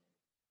watch.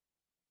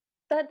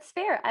 That's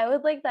fair. I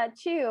would like that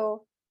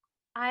too.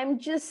 I'm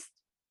just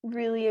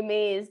really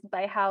amazed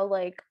by how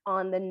like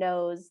on the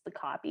nose the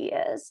copy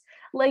is.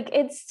 Like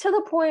it's to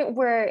the point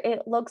where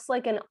it looks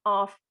like an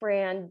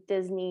off-brand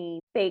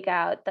Disney fake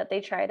out that they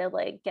try to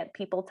like get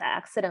people to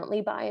accidentally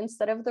buy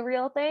instead of the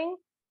real thing, Yeah.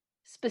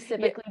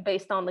 specifically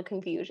based on the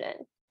confusion.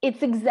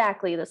 It's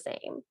exactly the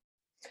same.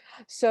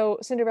 So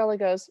Cinderella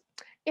goes,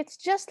 "It's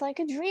just like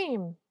a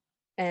dream."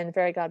 And the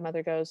fairy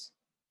godmother goes,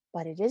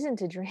 "But it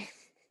isn't a dream."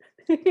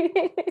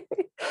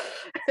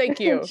 Thank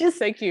you. Just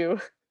Thank you.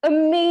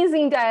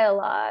 amazing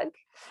dialogue.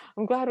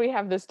 I'm glad we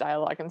have this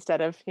dialogue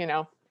instead of,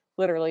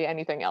 literally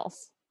anything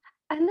else.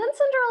 And then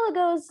Cinderella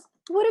goes,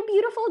 "What a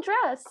beautiful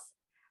dress."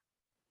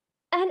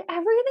 And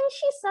everything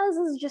she says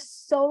is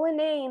just so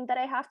inane that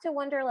I have to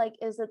wonder like,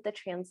 is it the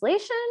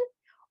translation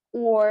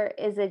or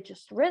is it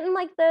just written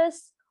like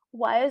this?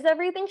 Why is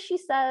everything she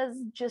says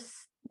just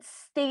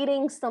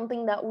stating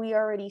something that we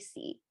already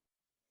see?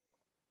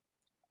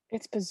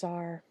 It's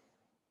bizarre.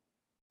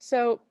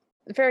 So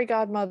the fairy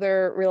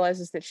godmother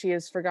realizes that she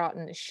has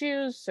forgotten the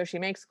shoes, so she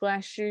makes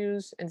glass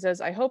shoes and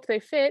says, "I hope they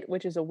fit,"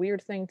 which is a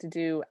weird thing to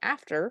do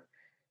after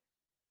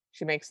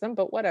she makes them,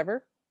 but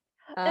whatever.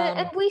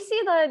 And Um, we see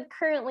that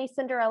currently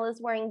Cinderella's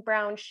wearing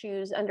brown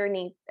shoes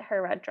underneath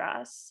her red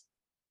dress,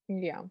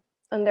 yeah,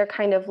 and they're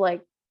kind of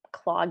like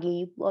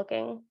cloggy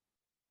looking.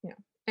 yeah.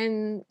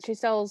 And she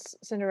tells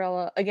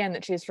Cinderella again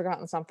that she has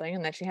forgotten something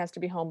and that she has to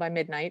be home by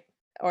midnight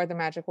or the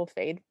magic will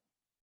fade.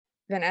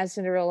 Then as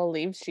Cinderella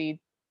leaves, the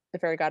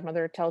fairy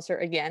godmother tells her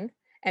again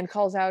and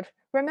calls out,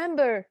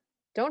 "Remember,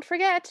 don't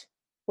forget,"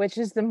 which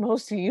is the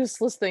most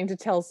useless thing to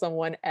tell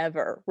someone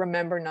ever.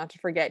 Remember not to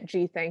forget.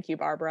 Gee, thank you,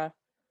 Barbara.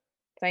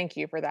 Thank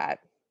you for that.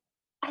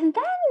 And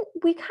then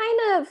we kind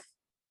of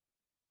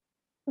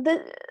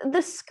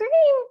the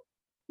screen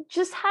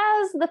just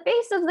has the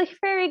face of the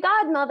fairy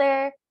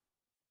godmother,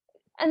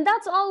 and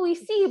that's all we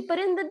see. But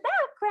in the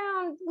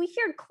background, we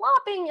hear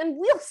clopping and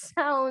wheel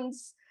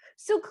sounds.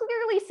 So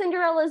clearly,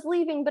 Cinderella's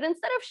leaving. But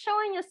instead of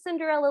showing us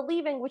Cinderella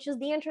leaving, which is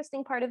the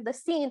interesting part of the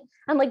scene,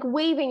 and like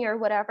waving or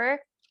whatever,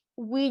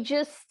 we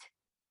just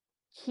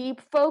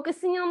keep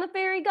focusing on the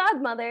fairy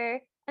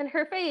godmother and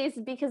her face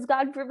because,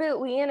 God forbid,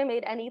 we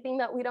animate anything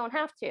that we don't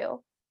have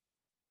to.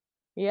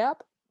 Yep.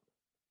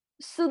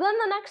 So then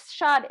the next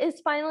shot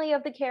is finally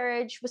of the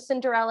carriage with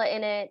Cinderella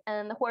in it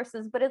and the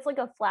horses, but it's like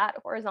a flat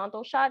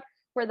horizontal shot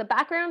where the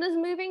background is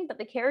moving, but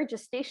the carriage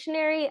is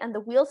stationary and the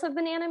wheels have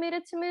been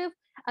animated to move.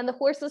 And the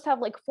horses have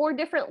like four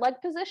different leg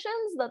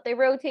positions that they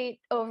rotate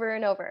over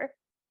and over.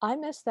 I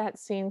missed that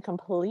scene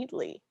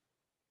completely.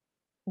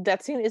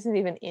 That scene isn't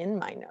even in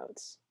my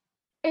notes.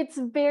 It's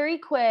very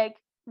quick.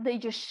 They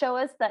just show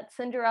us that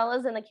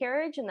Cinderella's in the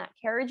carriage and that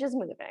carriage is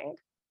moving.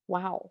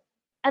 Wow.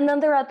 And then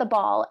they're at the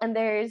ball and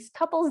there's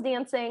couples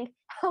dancing.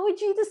 How would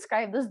you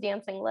describe this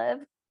dancing, Liv?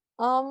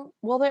 Well,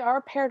 they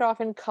are paired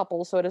off in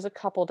couples, so it is a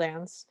couple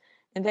dance,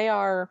 and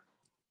They're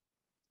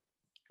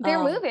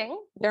um moving.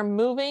 they're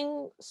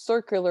moving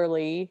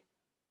circularly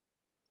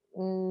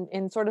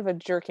in sort of a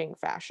jerking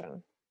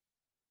fashion.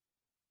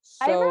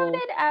 I wrote So,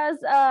 it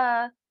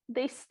as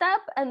they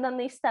step and then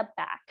they step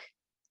back.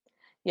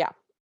 yeah,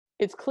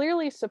 it's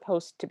clearly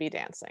supposed to be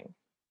dancing.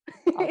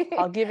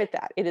 I'll give it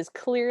that. It is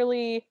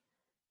clearly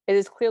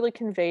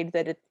conveyed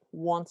that it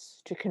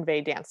wants to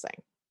convey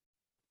dancing.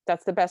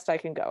 That's the best I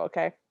can go,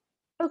 okay?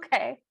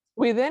 Okay.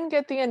 We then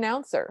get the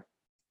announcer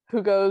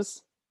who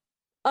goes,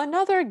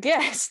 "Another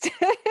guest."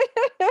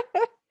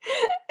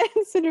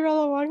 And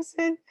Cinderella walks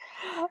in.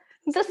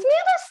 This man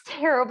is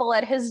terrible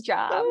at his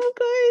job. So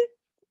good.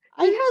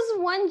 He I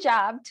has one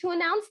job to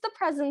announce the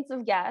presence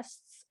of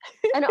guests,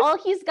 and all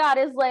he's got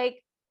is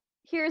like,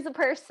 here's a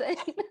person.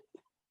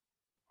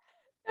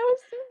 That was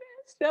the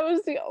best. That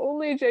was the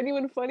only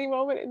genuine funny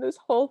moment in this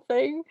whole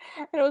thing,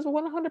 and it was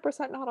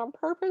 100% not on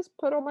purpose,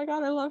 but oh my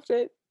god, I loved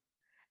it.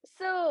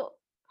 So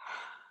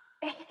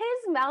his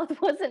mouth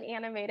wasn't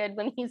animated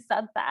when he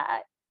said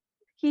that.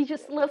 He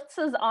just lifts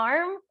his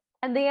arm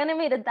and they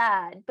animated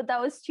that, but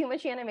that was too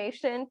much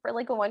animation for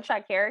like a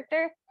one-shot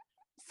character.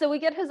 So we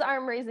get his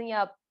arm raising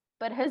up,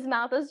 but his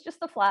mouth is just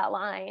a flat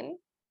line.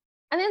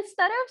 And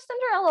instead of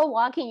Cinderella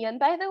walking in,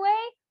 by the way,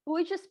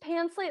 we just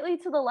pan slightly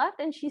to the left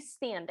and she's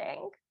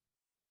standing.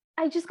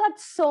 I just got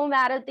so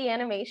mad at the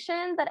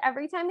animation that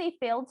every time they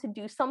failed to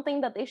do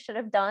something that they should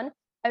have done,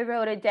 I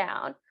wrote it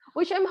down,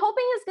 which I'm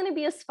hoping is going to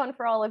be as fun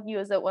for all of you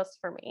as it was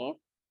for me.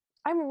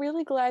 I'm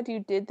really glad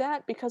you did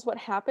that because what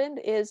happened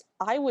is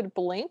I would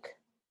blink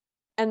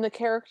and the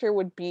character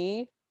would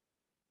be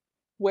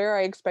where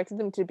I expected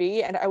them to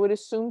be, and I would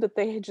assume that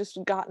they had just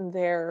gotten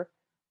there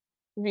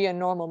via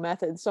normal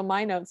methods. So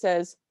my note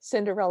says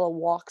Cinderella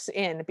walks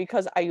in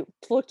because I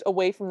looked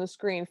away from the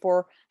screen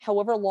for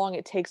however long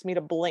it takes me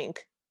to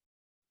blink.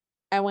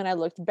 And when I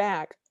looked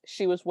back,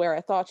 she was where I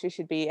thought she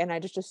should be, and I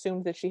just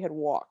assumed that she had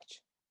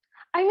walked.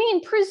 I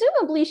mean,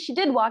 presumably she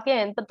did walk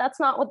in, but that's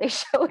not what they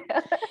showed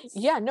us.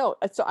 Yeah, no,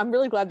 so I'm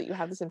really glad that you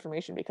have this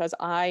information because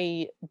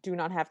I do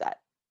not have that.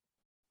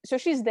 So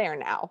she's there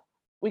now.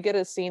 We get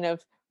a scene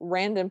of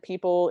random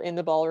people in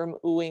the ballroom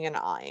oohing and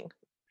eyeing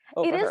It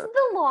over is her.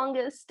 the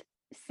longest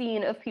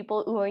scene of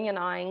people oohing and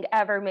eyeing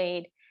ever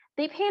made.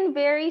 They pan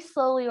very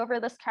slowly over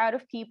this crowd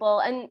of people,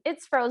 and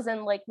it's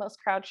frozen like most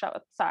crowd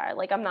shows are.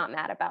 Like, I'm not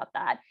mad about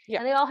that. Yeah,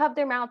 And they all have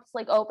their mouths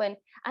like open,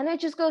 and it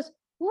just goes,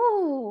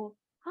 ooh,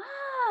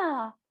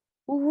 ah,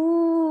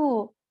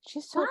 ooh,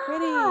 she's so ah,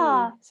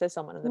 pretty, says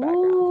someone in the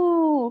background.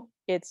 ooh,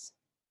 It's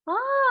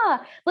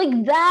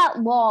like that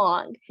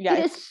long. yeah,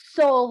 It is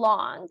so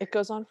long. it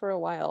goes on for a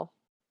while.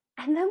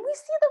 And then we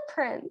see the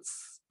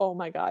prince. Oh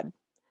my god.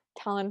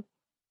 Talon,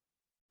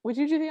 would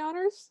you do the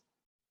honors?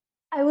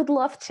 I would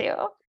love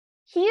to.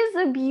 He is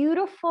a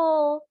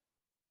beautiful,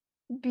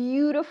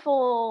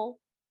 beautiful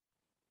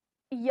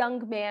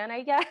young man,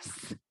 I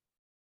guess.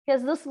 He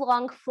has this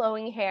long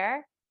flowing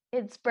hair.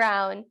 It's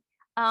brown.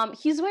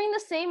 He's wearing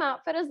the same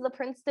outfit as the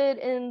prince did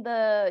in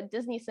the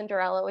Disney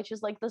Cinderella, which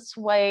is like this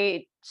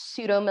white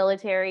pseudo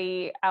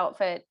military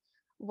outfit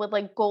with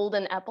like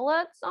golden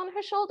epaulets on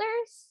his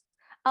shoulders.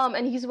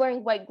 And he's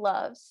wearing white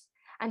gloves.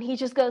 And he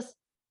just goes,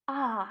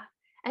 ah,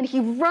 and he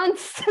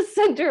runs to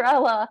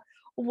Cinderella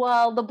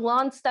while the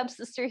blonde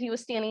stepsister he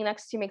was standing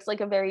next to makes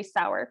like a very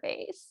sour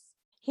face.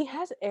 He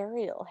has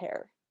Ariel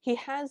hair. He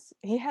has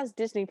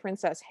Disney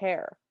princess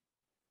hair.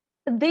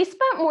 They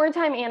spent more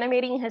time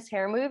animating his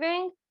hair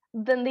moving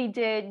than they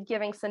did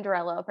giving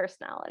Cinderella a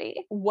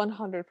personality.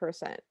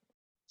 100%.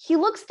 He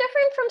looks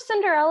different from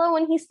Cinderella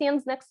when he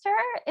stands next to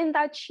her in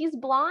that she's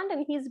blonde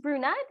and he's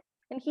brunette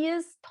and he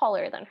is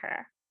taller than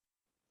her.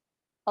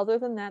 Other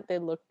than that, they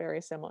look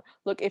very similar.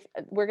 Look, if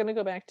we're going to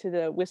go back to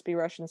the wispy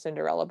Russian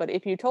Cinderella, but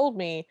if you told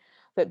me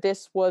that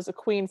this was a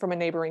queen from a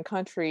neighboring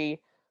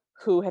country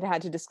who had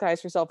had to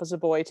disguise herself as a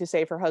boy to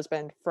save her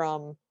husband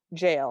from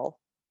jail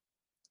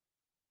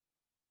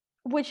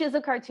Which is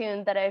a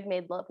cartoon that I've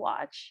made Love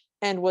watch.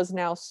 and was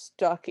now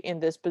stuck in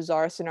this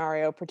bizarre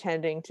scenario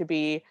pretending to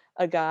be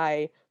a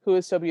guy who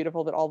is so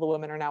beautiful that all the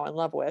women are now in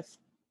love with,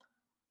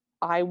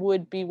 I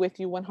would be with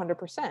you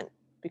 100%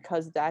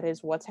 because that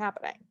is what's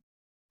happening.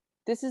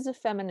 This is a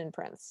feminine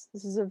prince.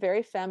 This is a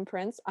very femme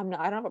prince. I don't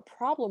have a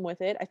problem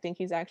with it. I think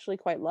he's actually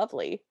quite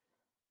lovely.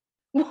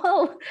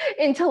 Well,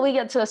 until we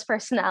get to his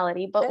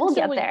personality, but we'll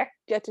Until get we there.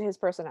 get to his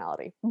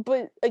personality.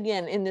 But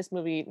again, in this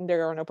movie,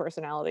 there are no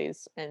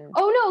personalities and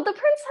Oh no, the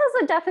prince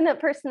has a definite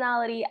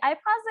personality. I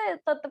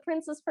posit that the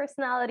prince's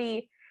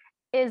personality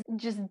is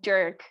just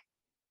jerk.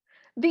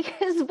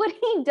 Because what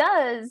he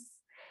does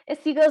is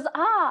he goes,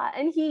 ah,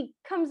 and he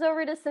comes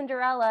over to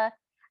Cinderella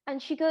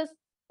and she goes,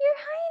 Your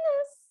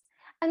Highness.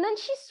 And then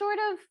she sort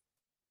of,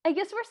 I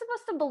guess we're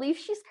supposed to believe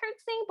she's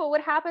curtsying, but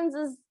what happens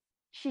is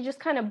she just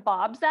kind of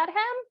bobs at him.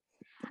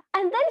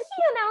 And then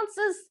he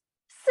announces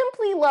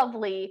simply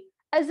lovely,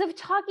 as if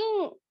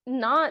talking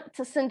not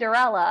to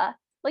Cinderella.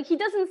 Like he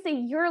doesn't say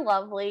you're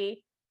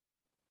lovely.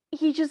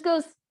 He just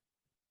goes,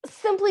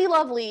 simply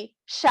lovely,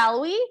 shall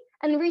we?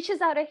 And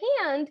reaches out a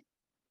hand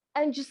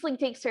and just like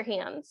takes her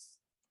hands.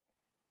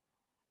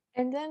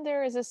 and then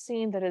there is a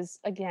scene that is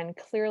again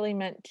clearly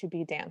meant to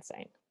be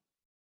dancing.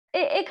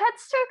 It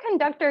cuts to a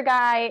conductor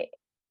guy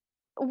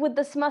with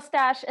this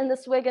mustache and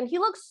this wig, and he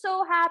looks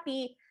so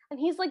happy and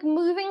he's like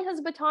moving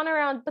his baton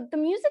around, but the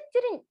music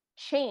didn't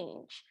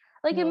change.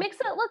 Like it No. makes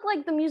it look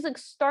like the music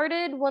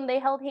started when they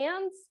held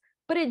hands,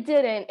 but it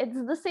didn't. It's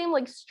the same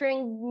like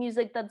string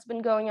music that's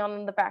been going on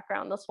in the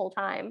background this whole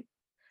time.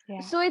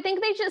 Yeah. So I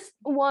think they just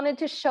wanted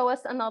to show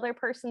us another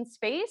person's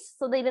face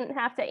so they didn't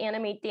have to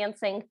animate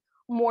dancing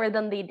more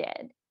than they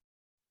did.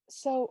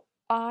 So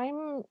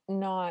I'm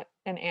not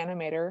an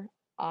animator.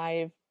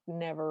 I've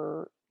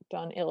never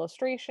done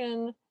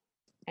illustration,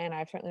 and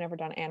I've certainly never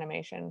done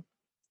animation.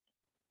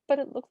 But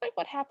it looked like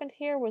what happened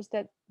here was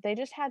that they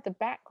just had the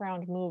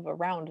background move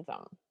around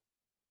them.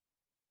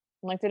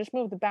 Like they just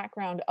moved the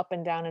background up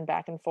and down and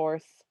back and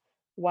forth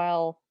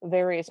while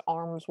various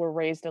arms were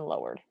raised and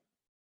lowered.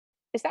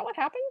 Is that what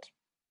happened?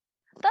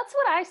 That's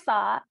what I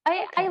saw.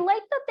 I Okay.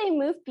 like that they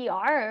moved the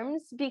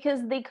arms because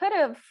they could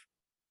have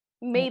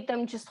W- made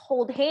them just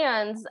hold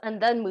hands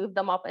and then move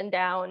them up and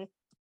down.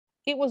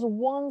 It was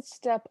one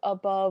step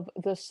above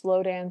the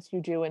slow dance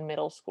you do in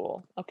middle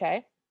school.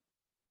 Okay.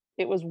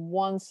 It was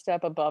one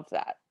step above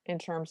that in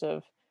terms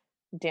of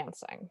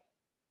dancing.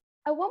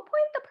 At one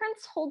point, the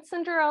prince holds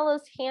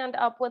Cinderella's hand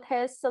up with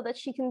his so that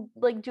she can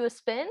like do a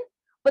spin,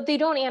 but they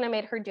don't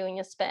animate her doing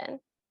a spin.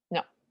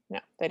 No, no,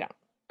 they don't.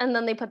 And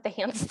then they put the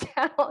hands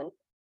down.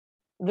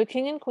 The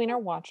king and queen are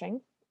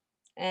watching,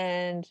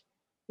 and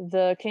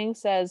the king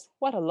says,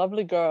 "What a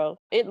lovely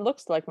girl. It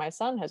looks like my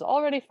son has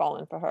already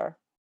fallen for her."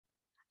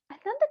 And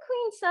then the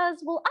queen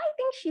says, "Well, I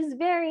think she's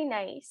very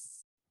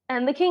nice."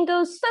 And the king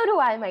goes, "So do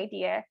I, my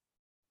dear."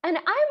 And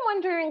I'm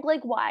wondering,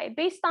 like, why?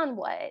 Based on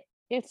what?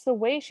 It's the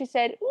way she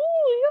said,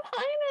 "Ooh, your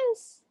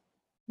highness."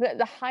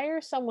 The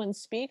higher someone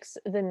speaks,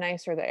 the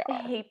nicer they I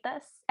are. hate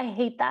this. I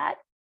hate that.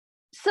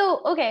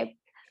 So, okay,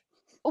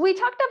 we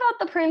talked about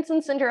the prince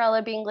and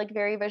Cinderella being like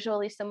very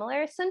visually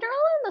similar.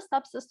 Cinderella and the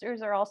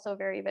stepsisters are also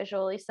very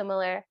visually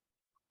similar.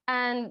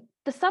 And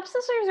the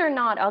stepsisters are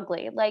not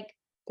ugly. Like,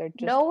 They're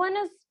no just one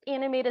is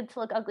animated to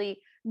look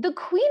ugly. The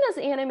queen is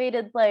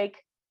animated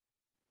like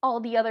all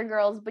the other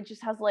girls, but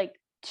just has like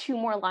two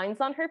more lines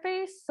on her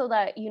face so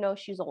that you know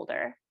she's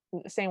older.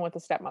 same with the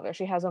stepmother.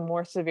 She has a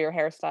more severe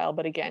hairstyle,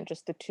 but again,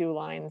 just the two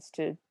lines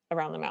to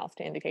around the mouth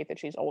to indicate that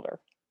she's older.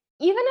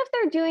 Even if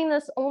they're doing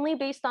this only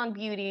based on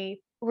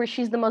beauty, where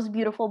she's the most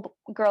beautiful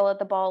girl at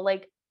the ball,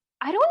 like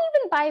I don't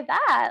even buy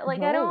that.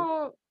 Like I No,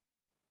 don't.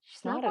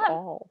 She's not not at that.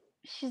 all.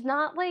 She's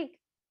not like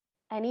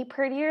any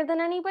prettier than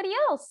anybody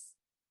else.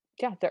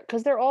 Yeah,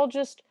 because they're all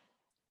just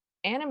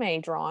anime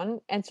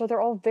drawn, and so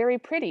they're all very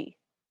pretty.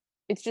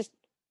 It's just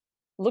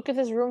look at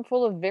this room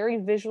full of very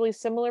visually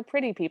similar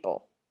pretty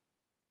people.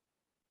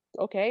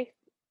 Okay,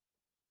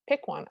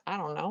 pick one. I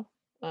don't know.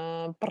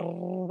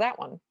 That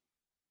one.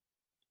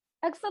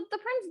 Except the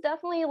prince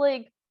definitely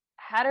like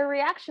had a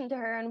reaction to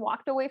her and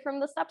walked away from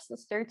the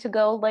stepsister to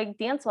go like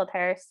dance with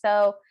her.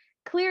 So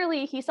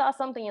clearly he saw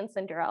something in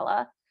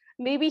Cinderella.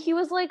 Maybe he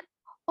was like,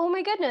 "Oh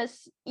my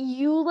goodness,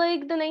 you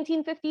like the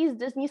 1950s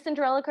Disney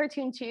Cinderella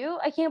cartoon too?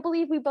 I can't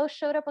believe we both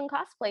showed up in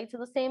cosplay to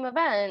the same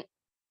event.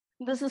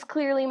 This is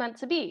clearly meant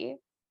to be."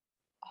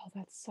 Oh,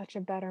 that's such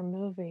a better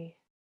movie.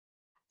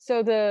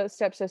 So the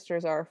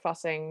stepsisters are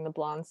fussing. The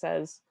blonde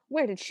says,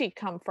 "Where did she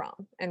come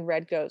from?" And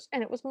Red goes,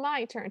 "And it was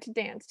my turn to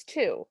dance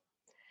too."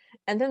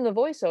 And then the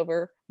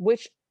voiceover,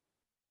 which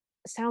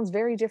sounds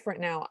very different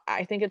now.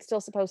 I think it's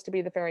still supposed to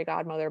be the fairy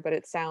godmother, but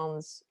it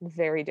sounds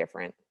very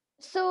different.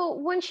 So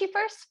when she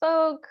first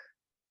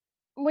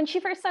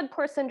said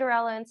poor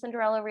Cinderella and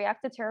Cinderella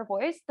reacted to her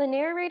voice, the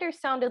narrator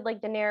sounded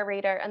like the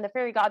narrator and the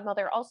fairy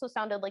godmother also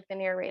sounded like the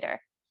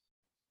narrator.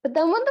 But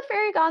then when the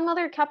fairy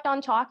godmother kept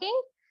on talking,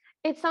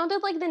 it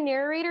sounded like the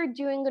narrator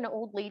doing an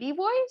old lady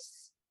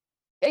voice.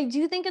 I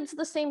do think it's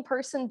the same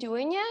person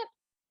doing it,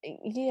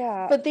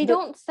 Yeah, but they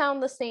don't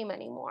sound the same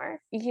anymore.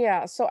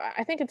 so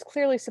I think it's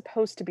clearly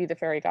supposed to be the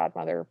fairy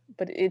godmother,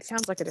 but it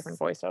sounds like a different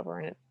voiceover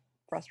and it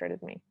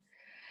frustrated me.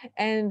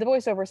 And the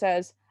voiceover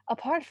says,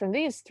 "Apart from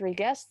these three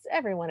guests,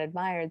 everyone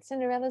admired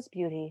Cinderella's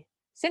beauty.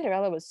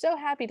 Cinderella was so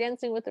happy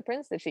dancing with the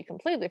prince that she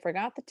completely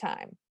forgot the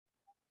time."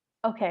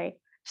 Okay.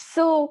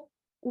 So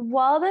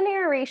while the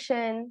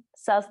narration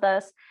says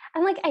this,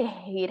 and like I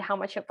hate how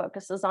much it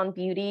focuses on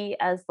beauty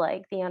as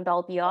like the end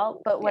all be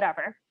all, but Yeah.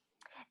 whatever.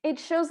 It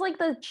shows like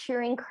the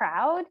cheering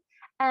crowd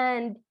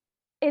and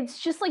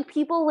it's just like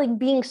people like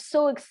being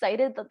so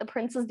excited that the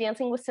prince is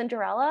dancing with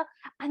Cinderella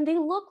and they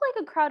look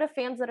like a crowd of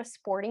fans at a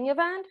sporting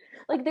event.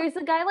 Like there's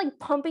a guy like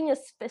pumping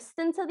his fist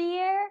into the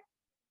air.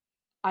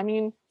 I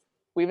mean,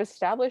 we've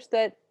established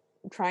that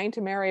trying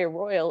to marry a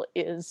royal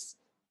is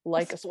A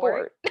like a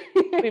sport.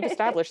 sport. We've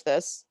established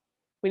this.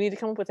 We need to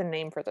come up with a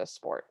name for this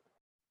sport.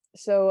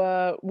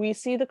 So we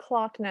see the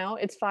clock now.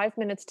 It's 5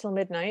 minutes till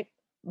midnight,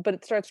 but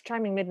it starts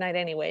chiming midnight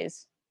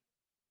anyways,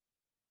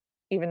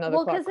 even though the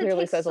Well, clock because it clearly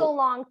takes says so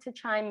long to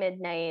chime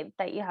midnight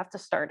that you have to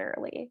start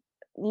early.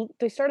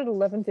 they start at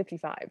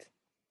 11:55.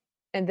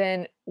 And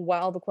then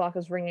while the clock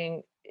is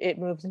ringing, it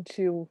moves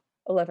into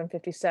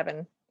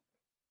 11:57.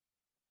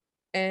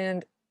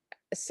 And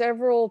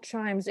several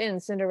chimes in,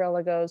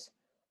 Cinderella goes,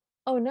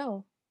 "Oh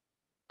no,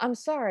 I'm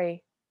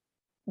sorry,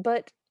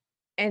 but,"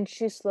 and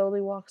she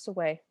slowly walks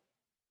away.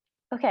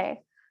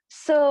 Okay.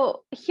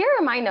 So here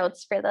are my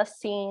notes for this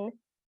scene.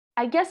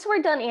 I guess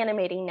we're done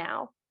animating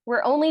now.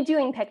 We're only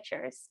doing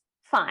pictures.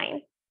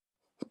 Fine.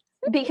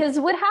 Because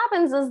what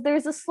happens is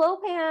there's a slow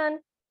pan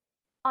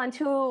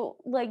onto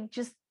like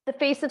just the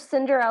face of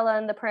Cinderella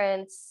and the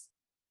prince,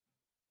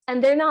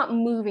 and they're not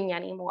moving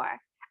anymore.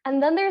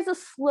 And then there's a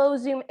slow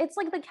zoom. It's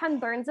like the Ken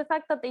Burns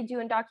effect that they do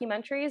in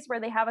documentaries where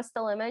they have a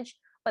still image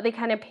but they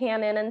kind of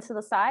pan in into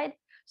the side.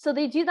 So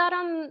they do that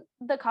on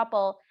the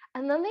couple,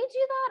 and then they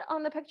do that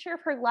on the picture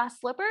of her glass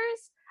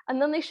slippers,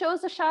 and then they show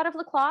us a shot of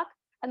the clock,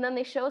 and then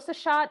they show us a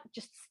shot,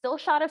 just still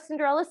shot of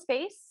Cinderella's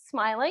face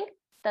smiling,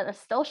 then a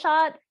still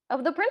shot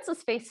of the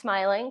prince's face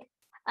smiling,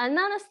 and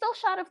then a still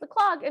shot of the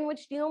clock in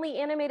which the only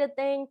animated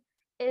thing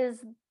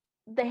is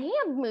the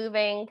hand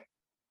moving,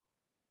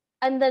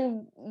 and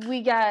then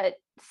we get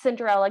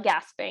Cinderella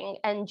gasping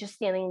and just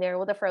standing there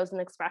with a frozen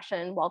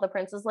expression while the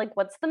prince is like,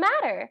 "What's the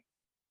matter?"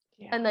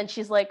 Yeah. And then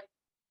she's like,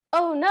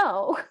 "Oh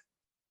no."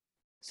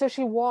 So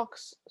she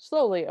walks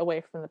slowly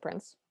away from the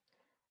prince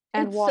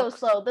and It's so walks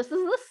slow. This is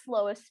the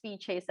slowest speed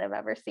chase I've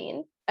ever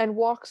seen. and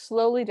walks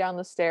slowly down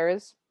the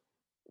stairs,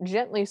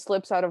 gently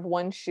slips out of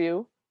one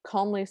shoe,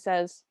 calmly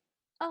says,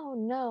 "Oh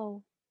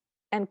no,"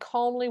 and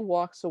calmly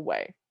walks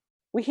away.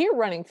 We hear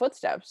running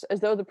footsteps as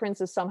though the prince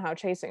is somehow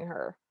chasing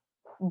her.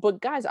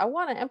 But guys, I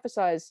want to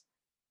emphasize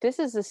this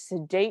is a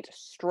sedate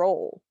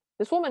stroll.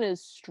 This woman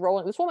is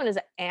strolling, this woman is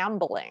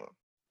ambling.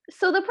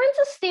 So the prince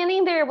is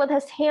standing there with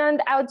his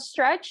hand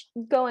outstretched,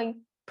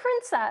 going,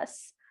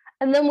 "Princess."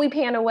 And then we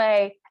pan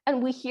away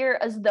and we hear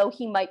as though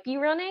he might be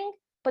running,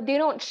 but they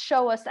don't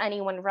show us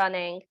anyone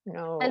running. And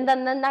No.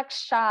 then the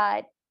next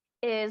shot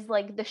is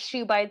like the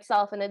shoe by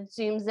itself and it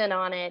zooms in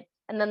on it.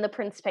 And then the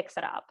prince picks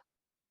it up.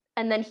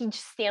 And then he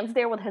just stands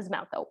there with his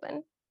mouth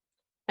open.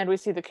 And we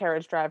see the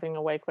carriage driving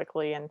away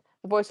quickly, and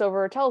the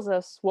voiceover tells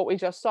us what we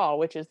just saw,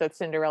 which is that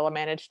Cinderella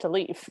managed to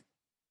leave.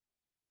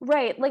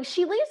 Right. Like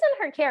she leaves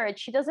in her carriage.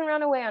 She doesn't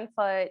run away on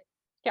foot.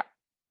 Yeah.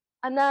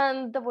 And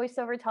then the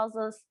voiceover tells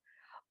us,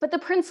 but the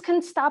prince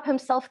couldn't stop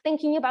himself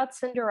thinking about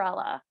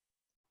Cinderella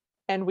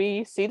And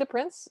we see the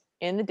prince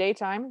in the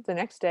daytime the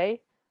next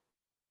day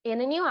in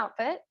a new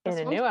outfit. in This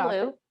a one's new blue.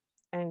 outfit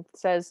and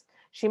says,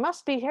 "She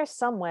must be here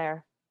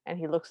somewhere." And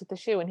he looks at the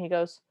shoe and he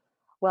goes,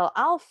 "Well,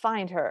 I'll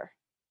find her."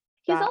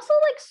 He's That, also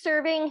like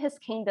serving his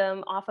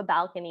kingdom off a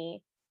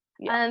balcony.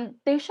 yeah, And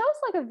they show us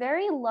like a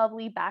very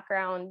lovely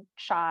background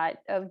shot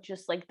of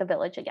just like the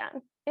village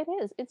again. it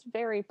is. It's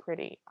very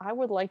pretty. I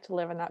would like to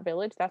live in that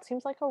village. That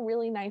seems like a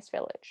really nice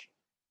village.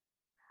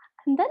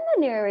 And then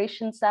the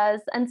narration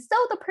says, and so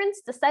the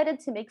prince decided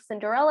to make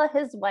Cinderella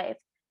his wife,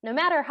 no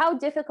matter how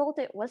difficult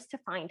it was to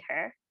find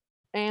her.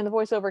 And the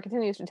voiceover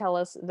continues to tell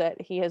us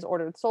that he has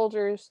ordered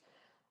soldiers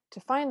to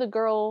find the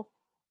girl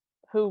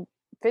who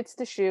fits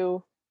the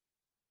shoe,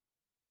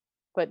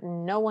 but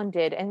no one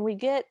did. And we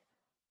get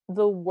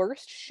the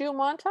worst shoe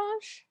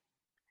montage.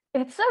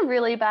 It's a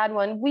really bad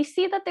one. We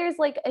see that there's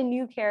like a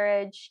new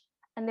carriage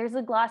and there's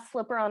a glass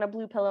slipper on a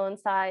blue pillow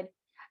inside.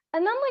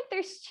 And then like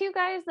there's two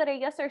guys that I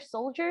guess are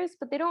soldiers,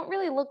 but they don't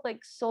really look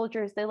like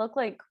soldiers. They look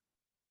like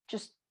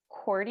just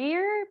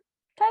courtier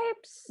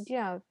types.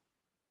 Yeah,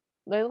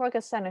 they look like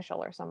a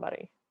seneschal or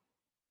somebody.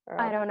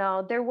 I Or don't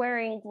know. They're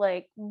wearing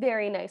like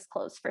very nice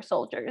clothes for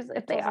soldiers if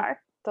it they doesn't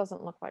are.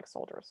 doesn't look like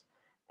soldiers.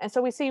 And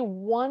so we see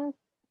one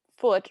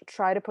foot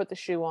try to put the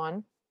shoe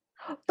on.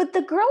 But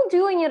the girl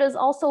doing it is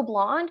also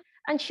blonde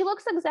and she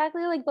looks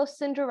exactly like both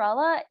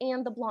Cinderella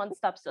and the blonde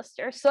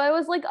stepsister. So I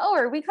was like, "Oh,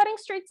 are we cutting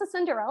straight to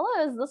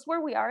Cinderella? Is this where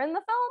we are in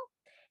the film?"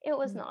 It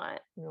was Mm,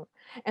 not. no.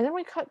 And then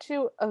we cut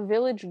to a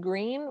village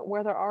green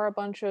where there are a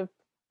bunch of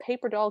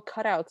paper doll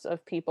cutouts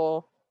of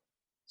people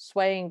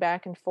swaying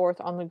back and forth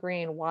on the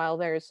green while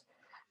there's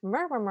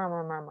murmur,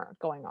 murmur, murmur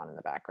going on in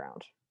the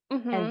background.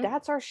 And Mhm.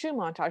 that's our shoe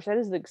montage. That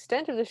is the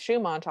extent of the shoe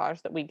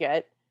montage that we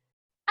get.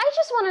 I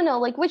just want to know,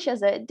 like, which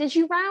is it? Did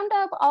you round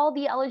up all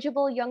the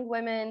eligible young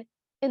women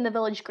in the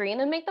village green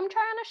and make them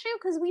try on a shoe?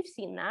 Because we've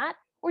seen that.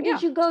 Or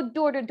did Yeah. you go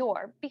door to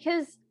door?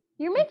 Because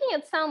you're making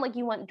it sound like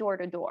you went door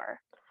to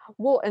door.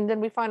 Well, and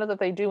then we find out that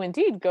they do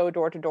indeed go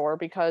door to door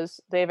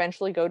because they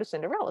eventually go to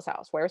Cinderella's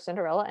house, where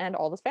Cinderella and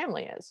all this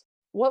family is.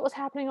 What was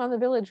happening on the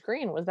village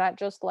green? Was that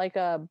just like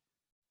a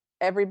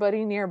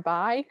everybody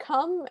nearby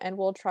come and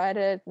we'll try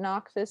to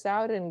knock this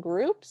out in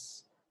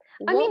groups?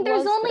 I What mean,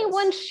 there's was only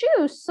one this?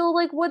 shoe. So,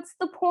 like, what's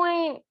the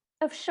point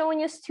of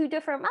showing us two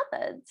different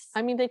methods?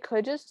 I mean, they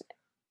could just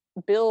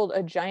build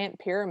a giant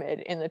pyramid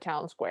in the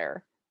town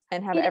square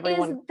and have It is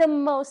everyone. the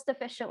most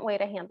efficient way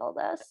to handle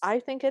this. I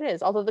think it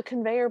is, although the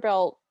conveyor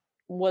belt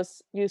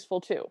was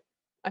useful too.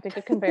 I think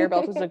a conveyor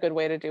belt is a good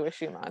way to do a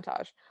shoe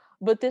montage.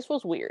 But this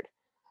was weird.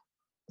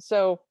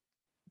 So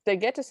they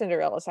get to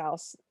Cinderella's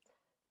house.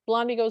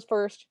 Blondie goes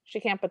first. She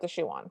can't put the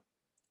shoe on.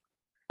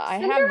 I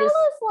have this. Cinderella's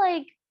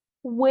like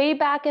way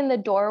back in the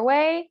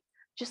doorway,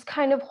 just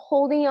kind of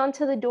holding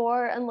onto the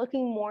door and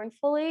looking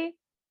mournfully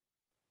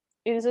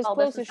It is as while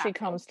this close is as she happening.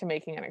 comes to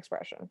making an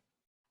expression.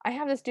 I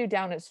have this dude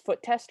down as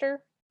foot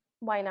tester.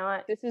 Why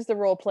not? This is the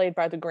role played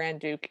by the Grand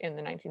Duke in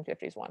the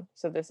 1950s one.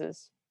 So this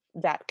is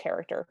that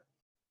character.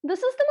 This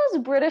is the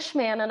most British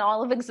man in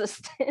all of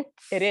existence.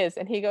 It is.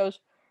 And he goes,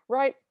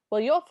 "Right,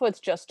 well, your foot's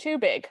just too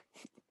big.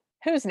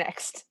 Who's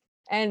next?"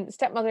 And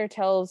stepmother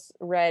tells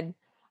Red,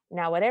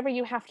 "Now, whatever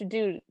you have to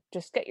do,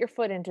 just get your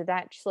foot into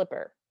that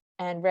slipper."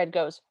 And Red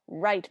goes,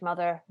 "Right,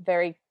 mother,"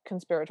 very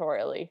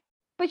conspiratorially.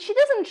 But she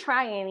doesn't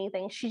try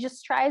anything. She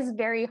just tries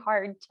very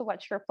hard to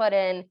watch her foot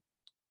in.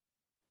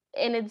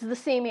 And it's the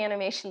same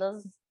animation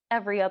as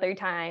every other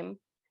time.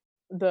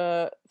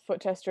 The foot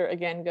tester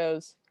again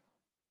goes,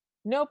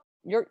 "Nope,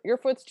 your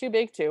foot's too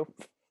big too."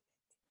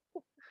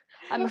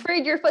 I'm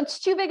afraid your foot's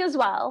too big as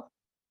well.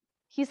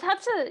 He's had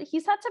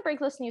to break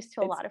this news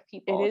to a lot of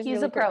It people. is He's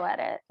a really crazy. pro at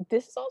it.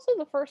 This is also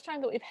the first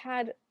time that we've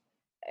had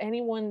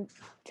anyone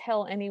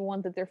tell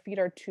anyone that their feet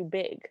are too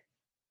big.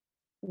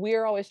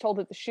 We're always told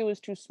that the shoe is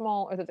too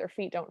small or that their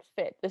feet don't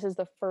fit. This is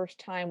the first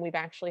time we've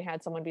actually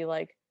had someone be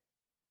like,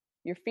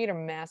 "Your feet are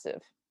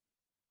massive.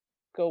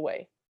 Go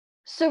away."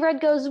 So Red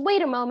goes,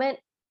 "Wait a moment.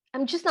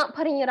 I'm just not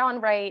putting it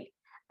on right."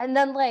 And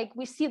then like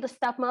we see the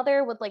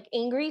stepmother with like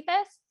angry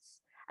fists.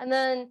 And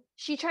then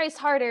she tries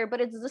harder, but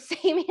it's the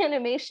same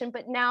animation,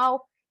 but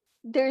now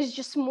there's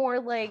just more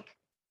like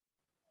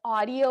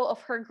audio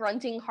of her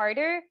grunting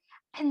harder.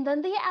 And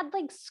then they add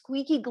like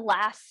squeaky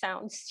glass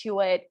sounds to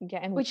it,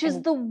 Yeah, which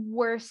is the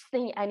worst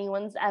thing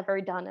anyone's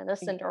ever done in a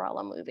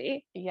Cinderella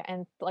movie. yeah,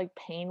 and like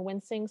pain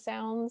wincing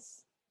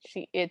sounds.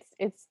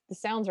 It's the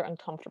sounds are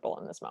uncomfortable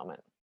in this moment.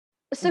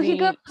 So he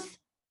goes, The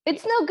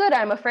 "It's no good,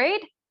 I'm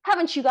afraid.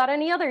 Haven't you got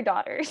any other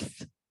daughters?"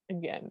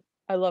 Again,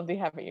 I love the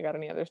 "haven't you got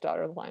any other's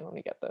daughter" line when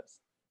we get this.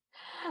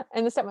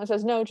 And the stepmother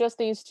says, "No, just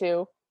these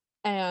two."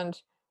 And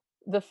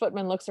the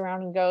footman looks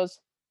around and goes,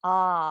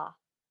 "Ah,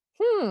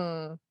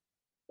 hmm,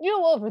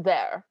 you over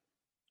there.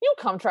 You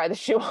come try the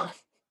shoe on."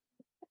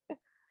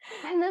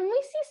 And then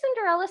we see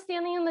Cinderella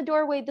standing in the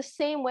doorway the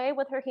same way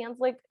with her hands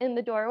like in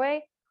the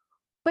doorway.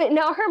 But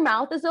now her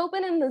mouth is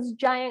open in this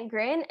giant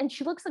grin and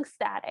she looks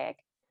ecstatic.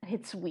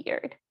 It's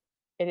weird.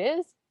 It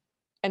is.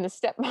 And the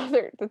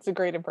stepmother, that's a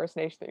great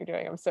impersonation that you're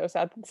doing. I'm so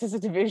sad that this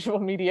isn't a visual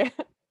media.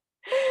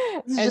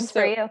 This is And just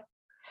for you.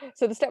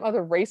 so the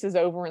stepmother races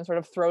over and sort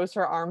of throws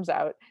her arms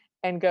out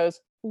and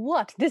goes,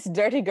 "What, this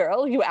dirty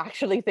girl? You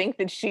actually think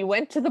that she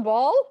went to the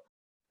ball?"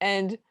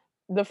 And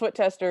the foot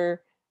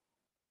tester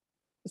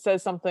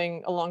says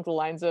something along the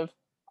lines of,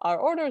 "Our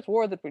orders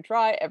were that we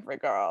try every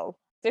girl."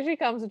 So she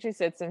comes and she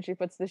sits and she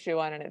puts the shoe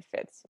on and it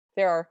fits.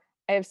 I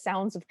have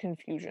sounds of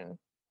confusion.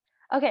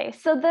 Okay,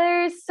 so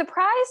there's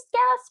surprised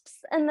gasps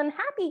and then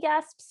happy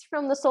gasps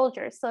from the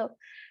soldiers. So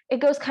it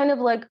goes kind of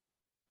like,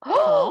 Huh?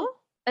 oh,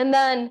 and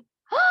then,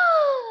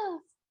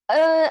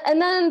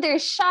 and then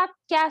there's shocked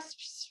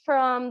gasps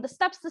from the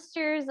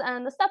stepsisters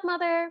and the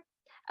stepmother.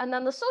 And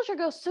then the soldier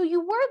goes, "So you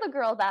were the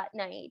girl that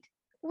night,"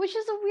 which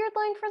is a weird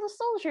line for the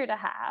soldier to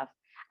have.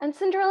 And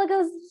Cinderella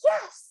goes,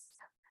 "Yes,"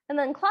 and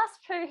then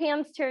clasps her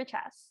hands to her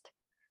chest.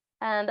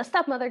 And the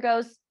stepmother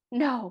goes,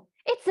 "No,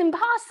 it's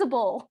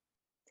impossible."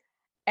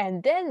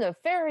 And then the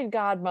fairy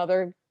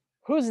godmother,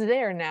 who's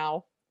there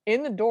now,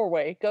 in the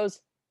doorway,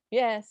 goes,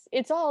 "Yes,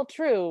 it's all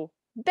true.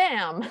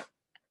 Bam!"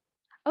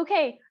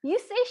 Okay, you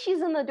say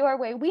she's in the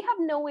doorway. We have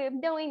no way of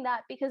knowing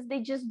that because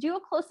they just do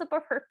a close up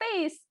of her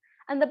face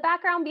and the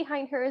background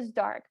behind her is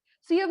dark.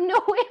 So you have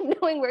no way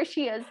of knowing where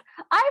she is.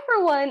 I,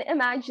 for one,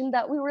 imagined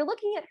that we were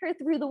looking at her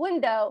through the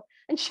window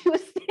and she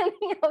was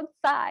standing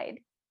outside.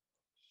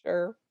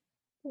 Sure,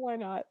 why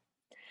not?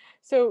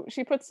 So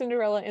she puts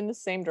Cinderella in the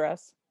same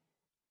dress.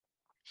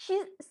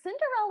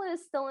 Cinderella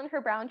is still in her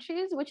brown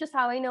shoes, which is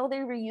how I know they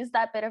reused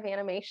that bit of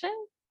animation.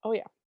 Oh,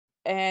 yeah.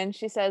 And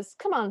she says,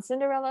 "Come on,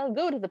 Cinderella,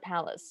 go to the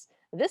palace.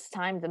 This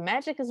time the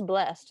magic is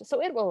blessed,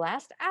 so it will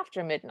last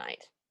after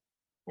midnight."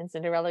 And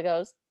Cinderella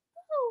goes,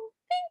 "Oh,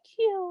 thank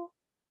you."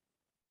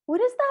 What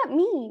does that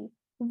mean?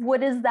 What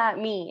does that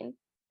mean?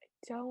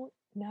 Don't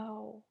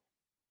know.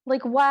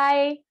 Like,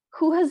 why?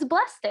 Who has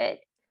blessed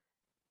it?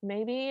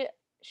 Maybe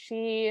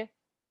she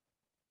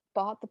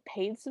bought the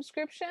paid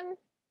subscription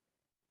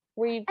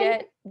where you And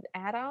get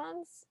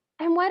add-ons?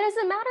 And why does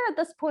it matter at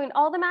this point?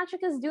 All the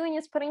magic is doing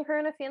is putting her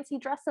in a fancy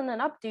dress and an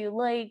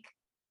updo.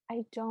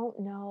 I don't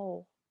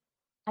know.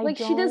 I Like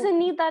she don't doesn't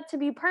need that to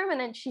be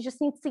permanent. She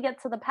just needs to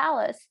get to the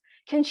palace.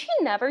 Can she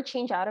never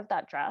change out of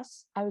that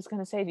dress? I was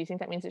gonna say, do you think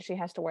that means that she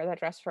has to wear that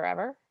dress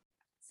forever?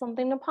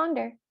 Something to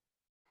ponder.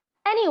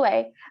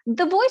 Anyway,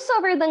 the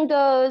voiceover then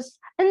goes,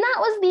 "And that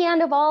was the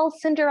end of all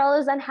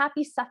Cinderella's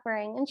unhappy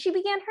suffering, and she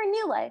began her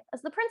new life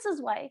as the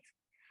prince's wife."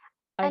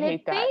 I And it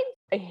hate that. fades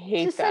I to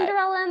hate that.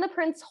 Cinderella and the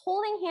prince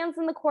holding hands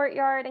in the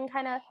courtyard and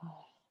kind of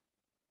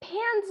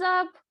pans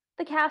up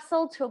the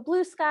castle to a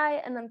blue sky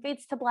and then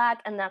fades to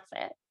black, and that's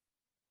it.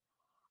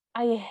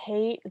 I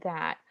hate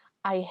that.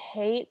 I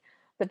hate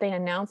that they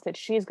announced that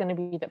she's gonna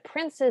be the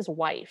prince's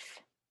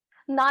wife.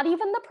 Not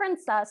even the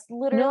princess, Not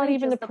literally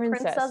even the just the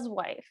princess. princess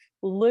wife.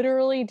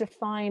 Literally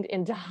defined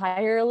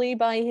entirely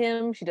by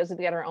him. She doesn't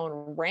get her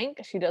own rank.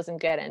 She doesn't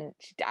get an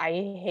I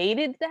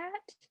hated that.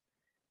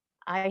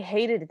 I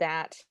hated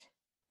that.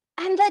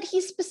 And that he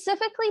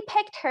specifically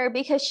picked her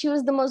because she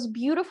was the most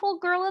beautiful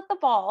girl at the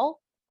ball.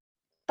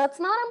 That's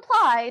not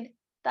implied.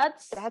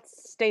 That's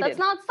That's stated.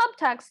 not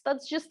subtext,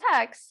 that's just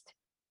text.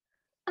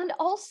 And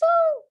also,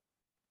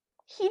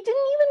 he didn't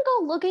even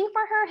go looking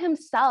for her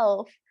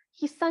himself.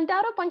 He sent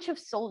out a bunch of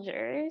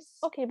soldiers.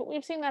 Okay, but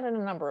we've seen that in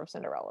a number of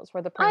Cinderellas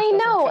where the prince I doesn't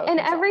know, show and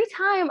himself. every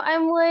time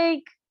I'm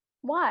like,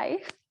 why?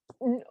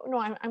 No,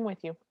 I'm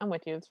with you. I'm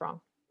with you. It's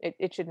wrong.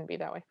 It shouldn't be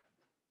that way.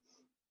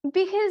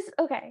 Because,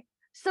 okay,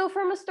 So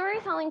from a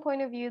storytelling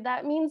point of view,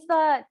 that means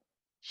that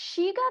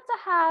she got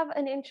to have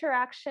an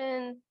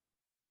interaction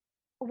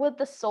with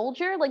the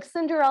soldier. Like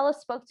Cinderella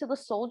spoke to the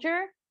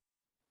soldier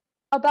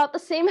about the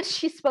same as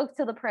she spoke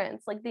to the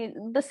prince, like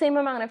the same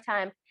amount of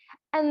time.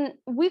 And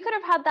we could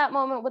have had that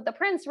moment with the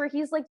prince where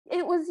he's like,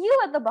 "It was you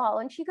at the ball,"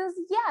 and she goes,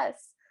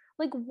 "Yes."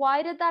 Like,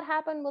 why did that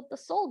happen with the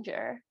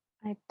soldier?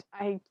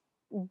 I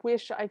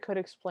wish I could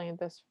explain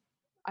this.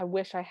 I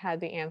wish I had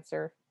the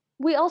answer.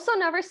 We also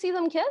never see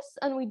them kiss,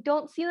 and we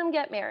don't see them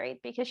get married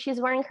because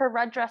she's wearing her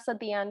red dress at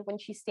the end when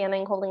she's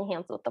standing holding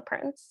hands with the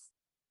prince.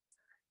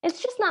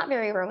 It's just not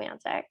very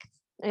romantic.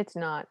 It's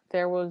not.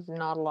 There was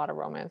not a lot of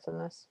romance in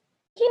this.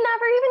 He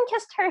never even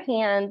kissed her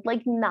hand,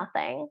 like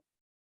nothing.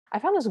 I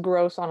found this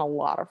gross on a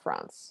lot of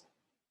fronts.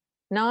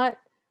 Not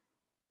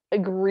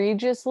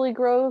egregiously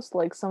gross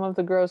like some of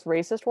the gross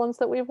racist ones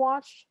that we've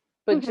watched,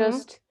 but Hmm.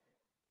 just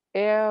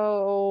ew.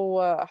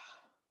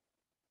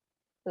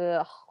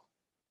 Ugh.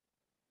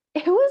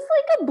 It was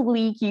like a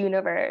bleak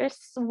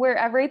universe where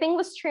everything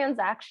was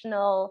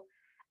transactional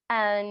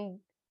and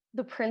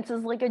the prince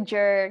is like a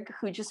jerk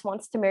who just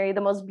wants to marry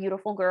the most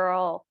beautiful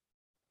girl.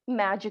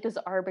 Magic is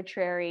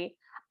arbitrary.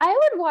 I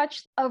would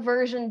watch a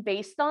version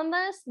based on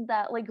this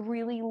that like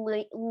really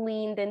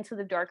leaned into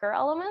the darker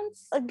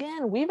elements.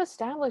 Again, we've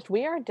established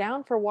we are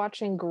down for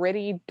watching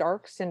gritty,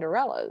 dark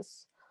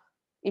Cinderellas.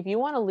 If you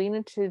want to lean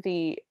into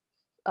the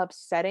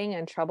upsetting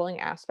and troubling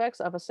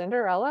aspects of a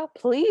Cinderella,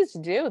 please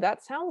do.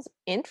 That sounds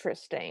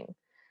interesting.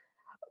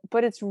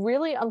 But it's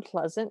really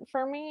unpleasant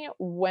for me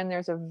when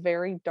there's a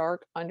very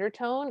dark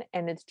undertone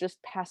and it's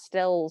just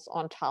pastels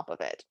on top of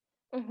it.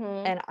 Hmm.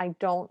 And I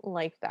don't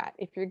like that.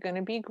 If you're going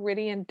to be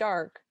gritty and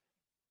dark,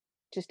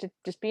 just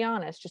be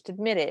honest, just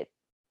admit it.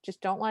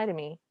 Just don't lie to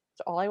me.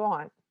 It's all I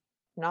want.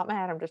 I'm not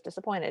mad, I'm just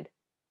disappointed.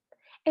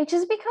 It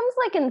just becomes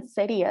like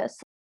insidious.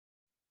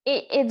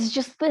 It's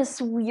just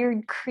this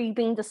weird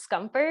creeping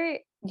discomfort.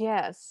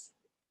 Yes.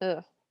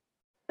 Ugh.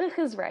 Ugh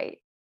is right.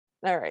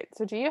 All right.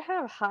 So do you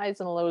have highs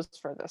and lows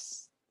for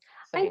this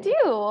I scene?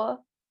 do.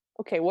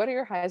 Okay, what are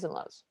your highs and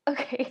lows?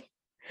 Okay.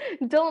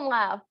 Don't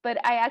laugh,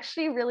 but I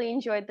actually really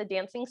enjoyed the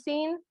dancing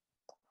scene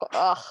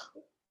Ugh.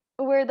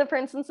 where the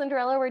prince and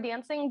Cinderella were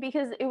dancing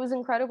because it was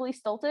incredibly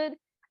stilted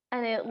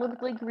and it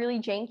looked like really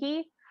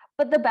janky,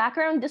 but the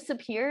background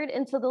disappeared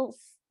into the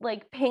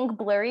like pink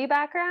blurry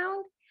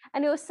background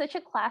and it was such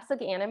a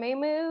classic anime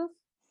move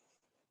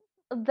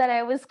that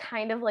I was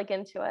kind of like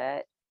into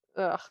it.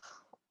 Ugh.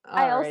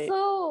 I All right.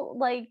 also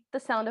like the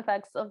sound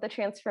effects of the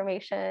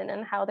transformation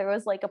and how there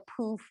was like a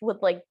poof with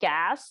like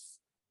gas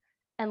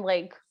and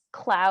like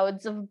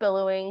clouds of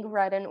billowing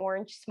red and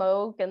orange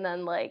smoke and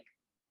then like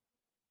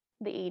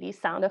the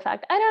 80s sound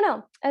effect. I don't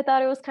know. I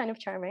thought it was kind of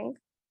charming.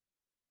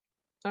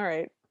 All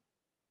right.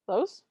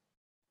 Lows?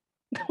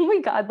 Oh my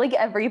god, like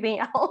everything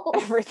else.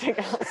 Everything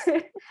else.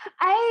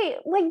 I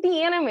like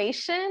the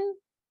animation,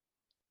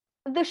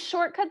 the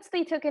shortcuts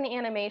they took in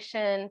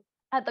animation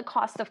at the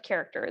cost of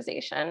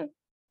characterization.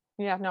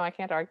 Yeah, no, I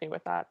can't argue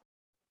with that.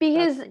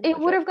 Because That's it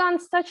would legit. have gone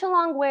such a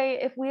long way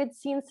if we had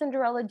seen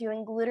Cinderella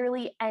doing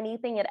literally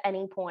anything at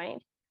any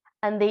point.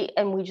 And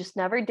we just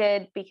never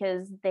did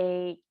because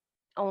they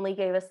only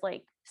gave us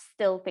like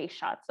still face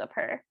shots of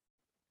her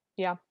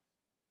Yeah.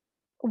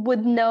 with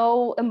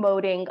no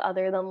emoting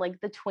other than like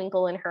the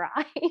twinkle in her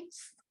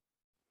eyes.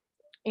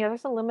 Yeah,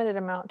 there's a limited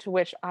amount to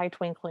which eye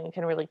twinkling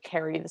can really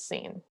carry the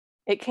scene.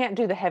 It can't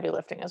do the heavy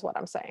lifting, is what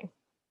I'm saying.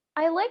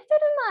 I liked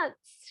it in that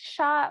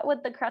shot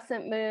with the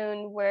crescent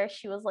moon where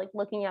she was like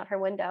looking out her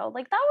window.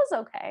 Like that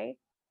was okay.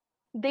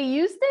 They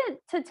used it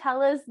to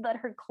tell us that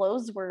her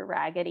clothes were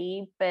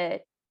raggedy,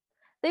 but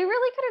they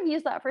really could have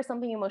used that for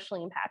something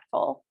emotionally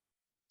impactful.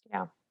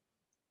 Yeah,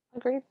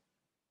 agreed.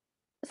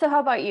 So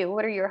how about you?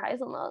 What are your highs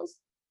and lows?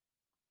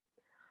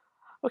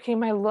 Okay,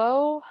 my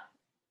low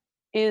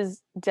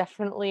is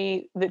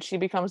definitely that she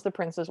becomes the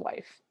prince's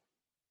wife.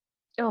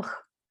 Ugh,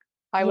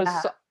 I was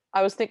yeah. so,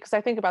 I was think because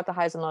I think about the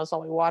highs and lows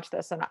while we watch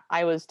this, and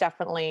I was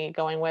definitely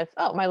going with,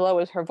 oh, my low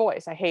is her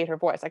voice. I hate her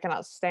voice. I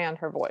cannot stand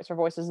her voice. Her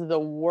voice is the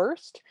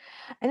worst.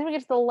 And then we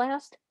get to the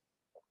last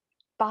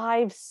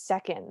 5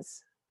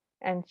 seconds,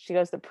 and she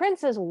goes, the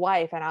prince's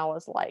wife, and I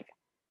was like,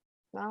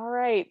 all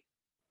right,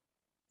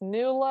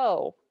 new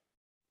low.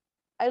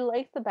 I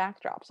liked the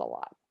backdrops a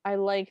lot. I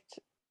liked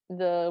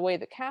the way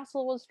the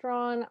castle was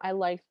drawn. I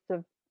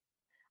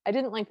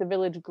didn't like the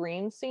village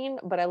green scene,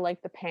 but I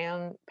liked the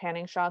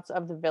panning shots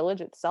of the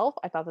village itself.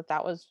 I thought that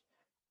that was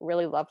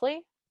really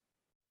lovely.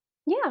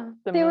 Yeah,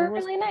 The they moon were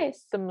was really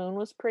nice. the moon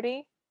was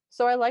pretty.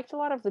 So I liked a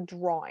lot of the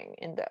drawing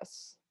in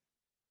this.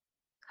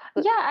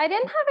 The, Yeah, I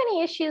didn't have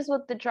any issues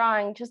with the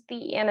drawing, just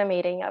the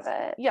animating of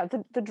it. yeah,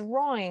 the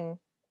drawing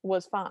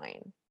was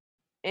fine.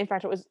 In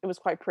fact, it was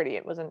quite pretty.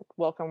 It was a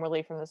welcome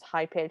relief from this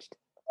high pitched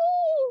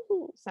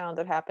sound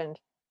that happened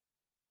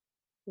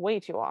way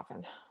too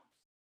often.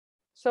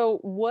 So,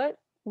 what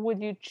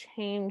would you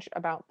change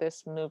about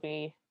this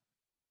movie?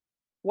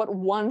 What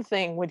one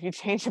thing would you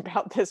change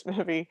about this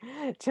movie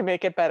to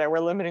make it better? We're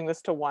limiting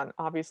this to one.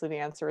 Obviously, the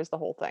answer is the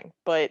whole thing.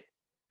 But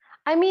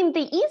I mean,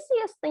 the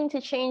easiest thing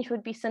to change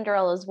would be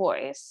Cinderella's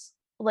voice.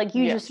 Like,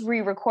 you just Yes.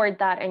 re-record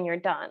that and you're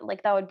done.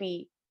 Like, that would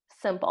be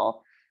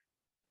simple.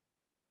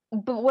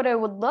 But what I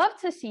would love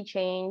to see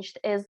changed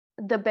is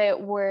the bit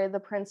where the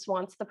prince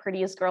wants the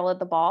prettiest girl at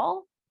the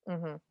ball.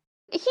 Hmm.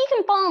 He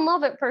can fall in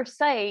love at first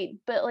sight,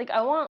 but like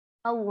I want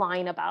a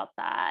line about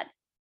that.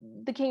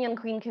 The king and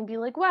queen can be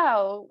like,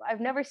 "Wow, I've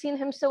never seen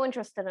him so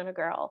interested in a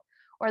girl."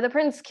 Or the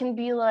prince can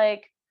be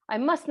like, "I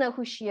must know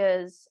who she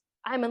is.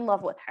 I'm in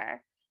love with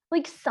her."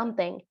 Like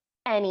something,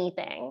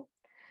 anything.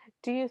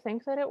 Do you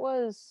think that it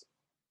was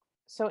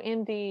so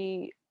in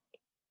the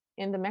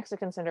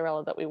Mexican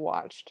Cinderella that we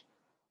watched,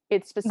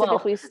 it Well,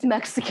 specifically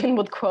Mexican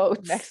with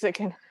quotes.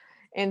 Mexican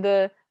in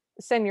the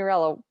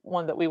Cinderella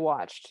one that we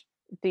watched,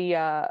 the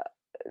uh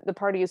the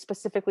party is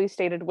specifically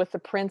stated with the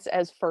prince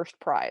as first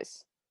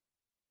prize.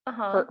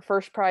 Uh-huh.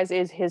 First prize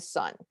is his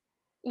son.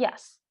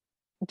 Yes.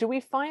 Do we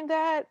find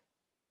that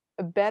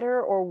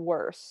better or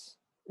worse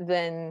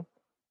than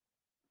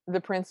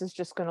the prince is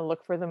just going to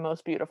look for the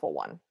most beautiful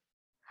one?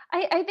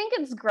 I think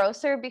it's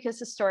grosser because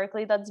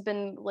historically that's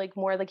been like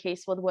more the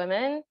case with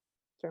women.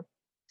 Sure.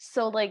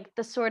 So like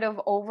the sort of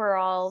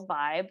overall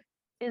vibe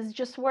is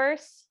just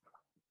worse.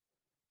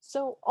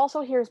 So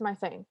also here's my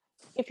thing.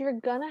 If you're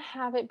going to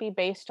have it be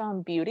based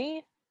on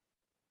beauty,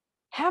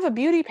 have a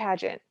beauty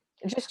pageant.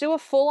 Just do a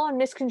full-on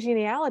Miss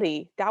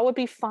Congeniality. That would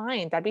be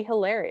fine. That'd be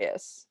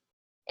hilarious.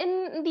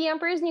 In The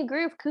Emperor's New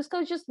Groove,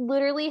 Cusco just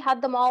literally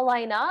had them all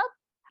line up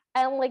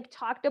and like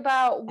talked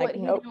about Like, what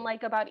he nope, didn't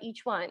like about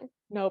each one.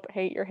 nope,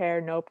 hate your hair,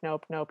 nope,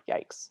 nope, nope,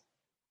 yikes.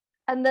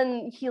 And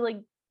then he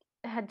like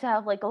had to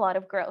have like a lot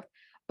of growth.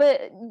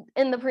 But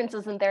and the prince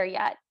isn't there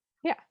yet.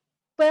 Yeah.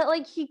 But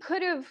like he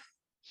could have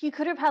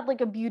had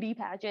like a beauty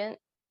pageant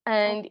Oh,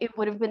 and it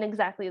would have been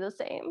exactly the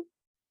same.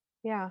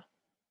 yeah.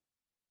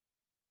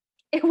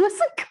 It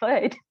wasn't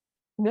good.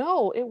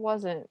 No, it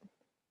wasn't.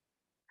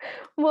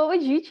 What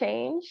would you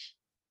change?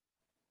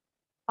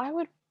 I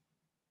would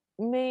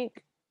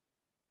make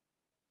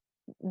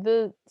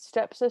the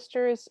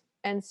stepsisters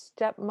and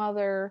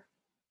stepmother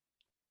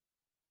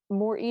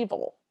more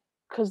evil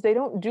because they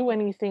don't do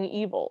anything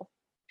evil.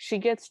 She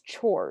gets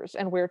chores,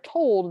 and we're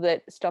told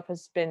that stuff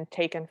has been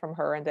taken from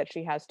her and that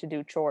she has to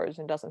do chores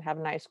and doesn't have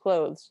nice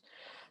clothes.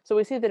 So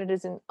we see that it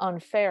is an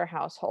unfair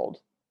household,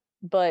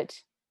 but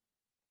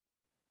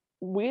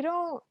we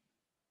don't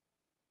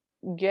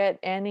get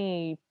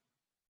any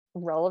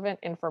relevant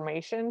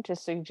information to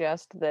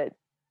suggest that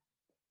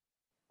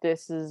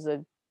this is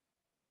a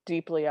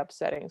deeply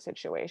upsetting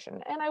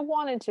situation. And I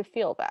wanted to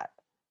feel that.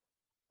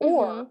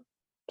 Or Mhm.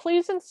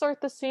 please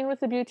insert the scene with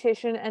the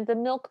beautician and the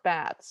milk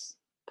baths.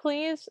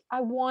 Please,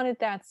 I wanted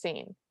that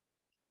scene.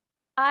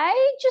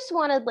 I just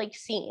wanted like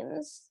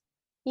scenes.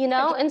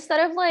 Yeah,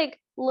 Instead of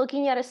like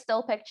looking at a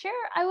still picture,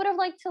 I would have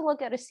liked to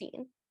look at a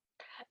scene.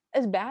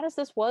 as bad as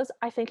this was,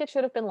 I think it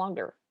should have been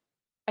longer.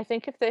 I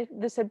think if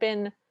this had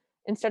been,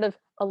 instead of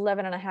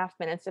 11 and a half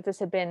minutes, if this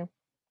had been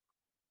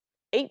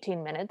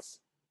 18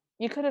 minutes,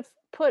 you could have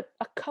put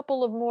a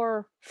couple of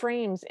more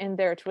frames in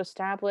there to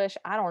establish,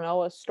 I don't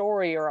know, a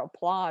story or a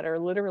plot or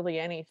literally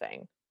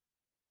anything.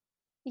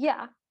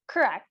 Yeah,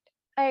 correct.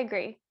 I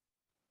agree.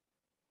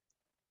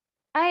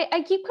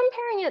 I keep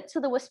comparing it to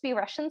the Wispy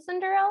Russian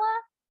Cinderella.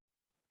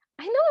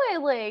 I know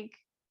I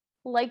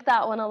like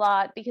that one a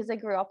lot because I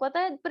grew up with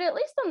it, but at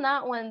least on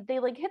that one they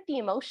like hit the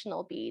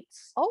emotional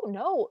beats. Oh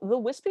no, the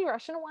Wispy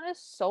Russian one is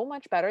so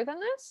much better than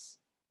this.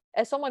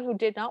 As someone who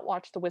did not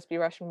watch the Wispy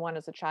Russian one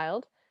as a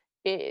child,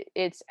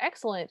 it's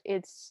excellent.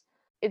 It's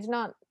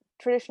not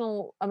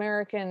traditional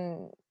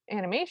American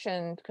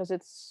animation because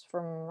it's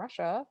from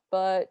Russia,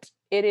 but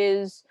it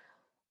is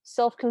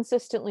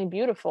self-consistently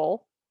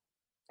beautiful.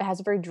 It has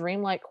a very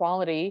dreamlike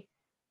quality.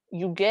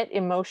 You get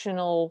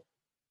emotional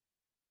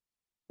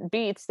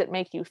beats that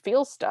make you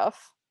feel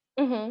stuff,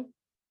 Mhm.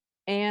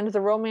 and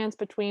the romance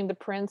between the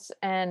prince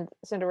and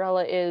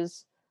Cinderella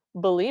is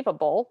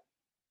believable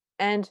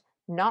and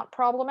not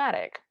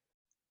problematic.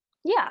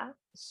 Yeah.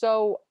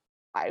 So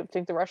I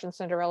think the Russian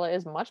Cinderella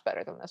is much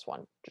better than this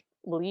one.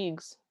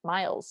 Leagues,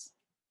 miles,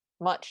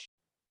 much,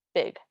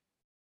 big.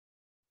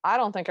 I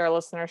don't think our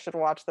listeners should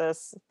watch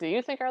this. Do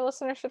you think our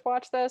listeners should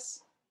watch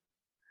this?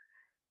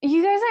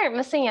 You guys aren't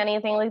missing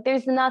anything. Like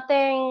there's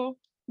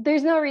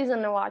no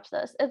reason to watch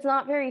this. It's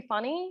not very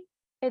funny.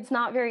 It's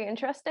not very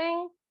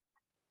interesting.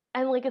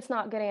 And like it's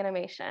not good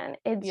animation.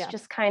 It's Yeah.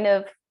 just kind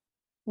of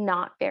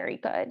not very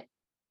good.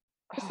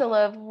 So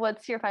love,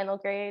 what's your final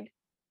grade?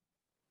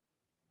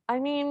 I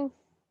mean,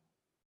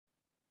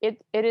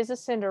 it is a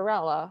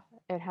Cinderella.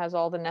 It has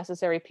all the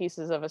necessary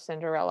pieces of a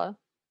Cinderella.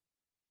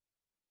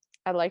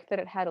 I like that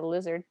it had a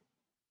lizard.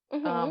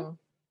 Mhm. Um,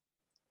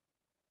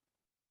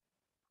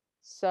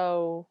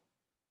 so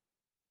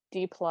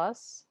D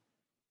plus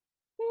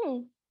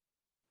Hmm.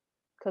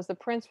 because the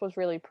prince was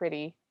really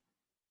pretty.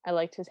 I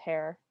liked his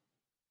hair,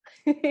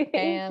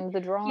 and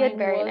He had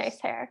very nice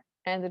hair.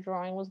 the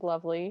drawing was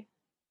lovely.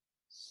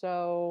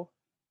 So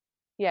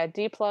yeah,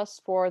 D plus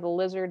for the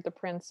lizard, the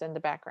prince, and the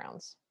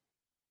backgrounds.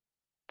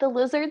 The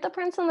Lizard, the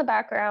Prince in the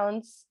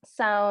Backgrounds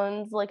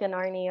sounds like a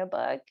Narnia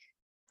book.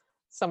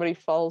 Somebody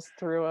falls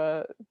through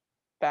a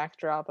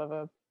backdrop of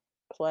a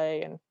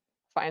play and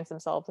finds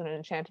themselves in an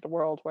enchanted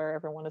world where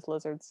everyone is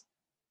lizards.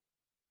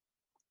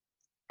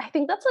 I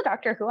think that's a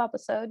Doctor Who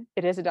episode.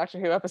 It is a Doctor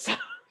Who episode.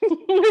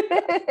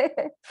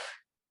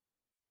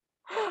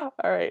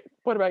 All right.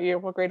 What about you?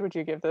 What grade would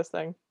you give this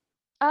thing?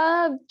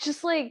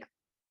 Just like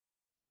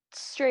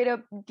straight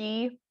up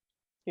D.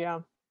 Yeah.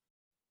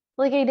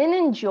 Like I didn't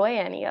enjoy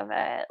any of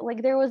it.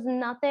 Like there was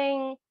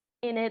nothing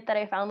in it that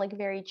I found like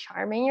very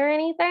charming or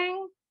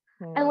anything.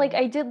 And like No.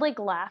 I did like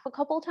laugh a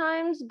couple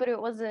times, but it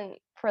wasn't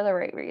for the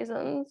right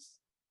reasons.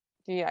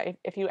 Yeah,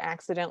 if you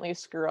accidentally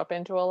screw up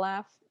into a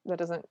laugh, that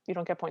doesn't you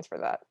don't get points for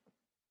that.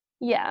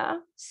 Yeah.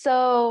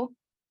 So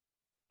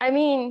I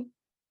mean,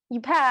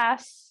 you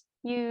pass.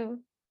 You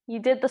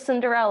did the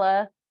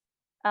Cinderella.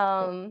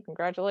 Um,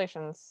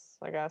 Congratulations,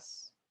 I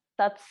guess.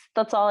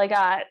 that's all I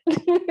got.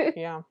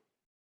 Yeah.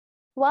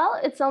 Well,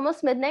 it's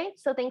almost midnight,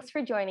 so thanks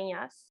for joining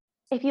us.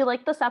 If you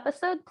like this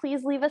episode,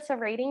 please leave us a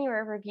rating or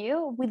a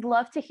review. We'd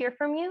love to hear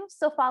from you.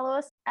 So follow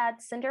us at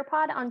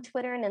Cinderpod on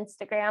Twitter and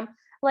Instagram,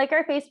 like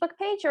our Facebook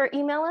page, or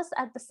email us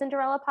at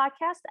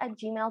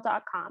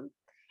thecinderellapodcast@gmail.com.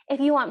 If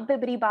you want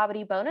bibbity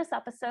bobbity bonus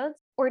episodes,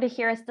 or to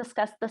hear us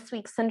discuss this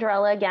week's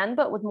Cinderella again,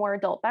 but with more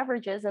adult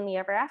beverages in the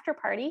ever after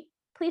party,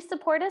 please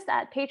support us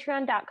at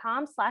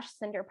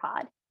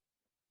patreon.com/cinderpod.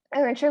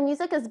 Our intro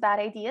music is Bad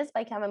Ideas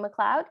by Kevin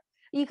MacLeod.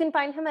 You can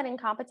find him at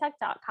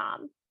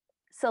incompetech.com.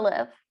 So,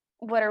 Liv,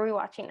 what are we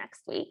watching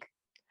next week?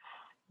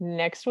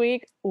 Next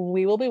week,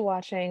 we will be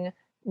watching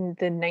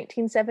the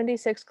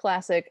 1976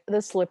 classic,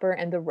 The Slipper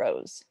and the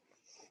Rose.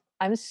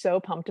 I'm so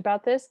pumped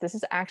about this. This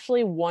is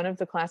actually one of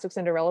the classic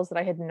Cinderellas that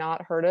I had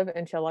not heard of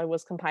until I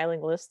was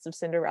compiling lists of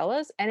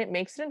Cinderellas, and it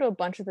makes it into a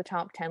bunch of the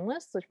top 10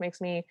 lists, which makes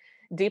me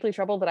deeply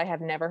troubled that I have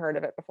never heard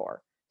of it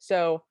before.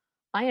 So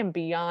I am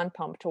beyond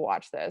pumped to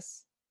watch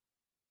this.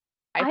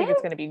 I I think am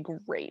it's going to be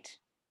great.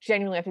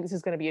 Genuinely, I think this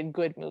is going to be a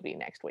good movie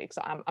next week.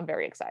 So I'm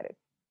very excited.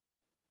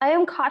 I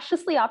am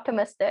cautiously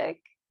optimistic.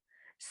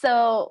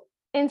 So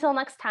until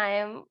next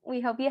time,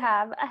 we hope you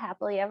have a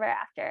happily ever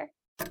after.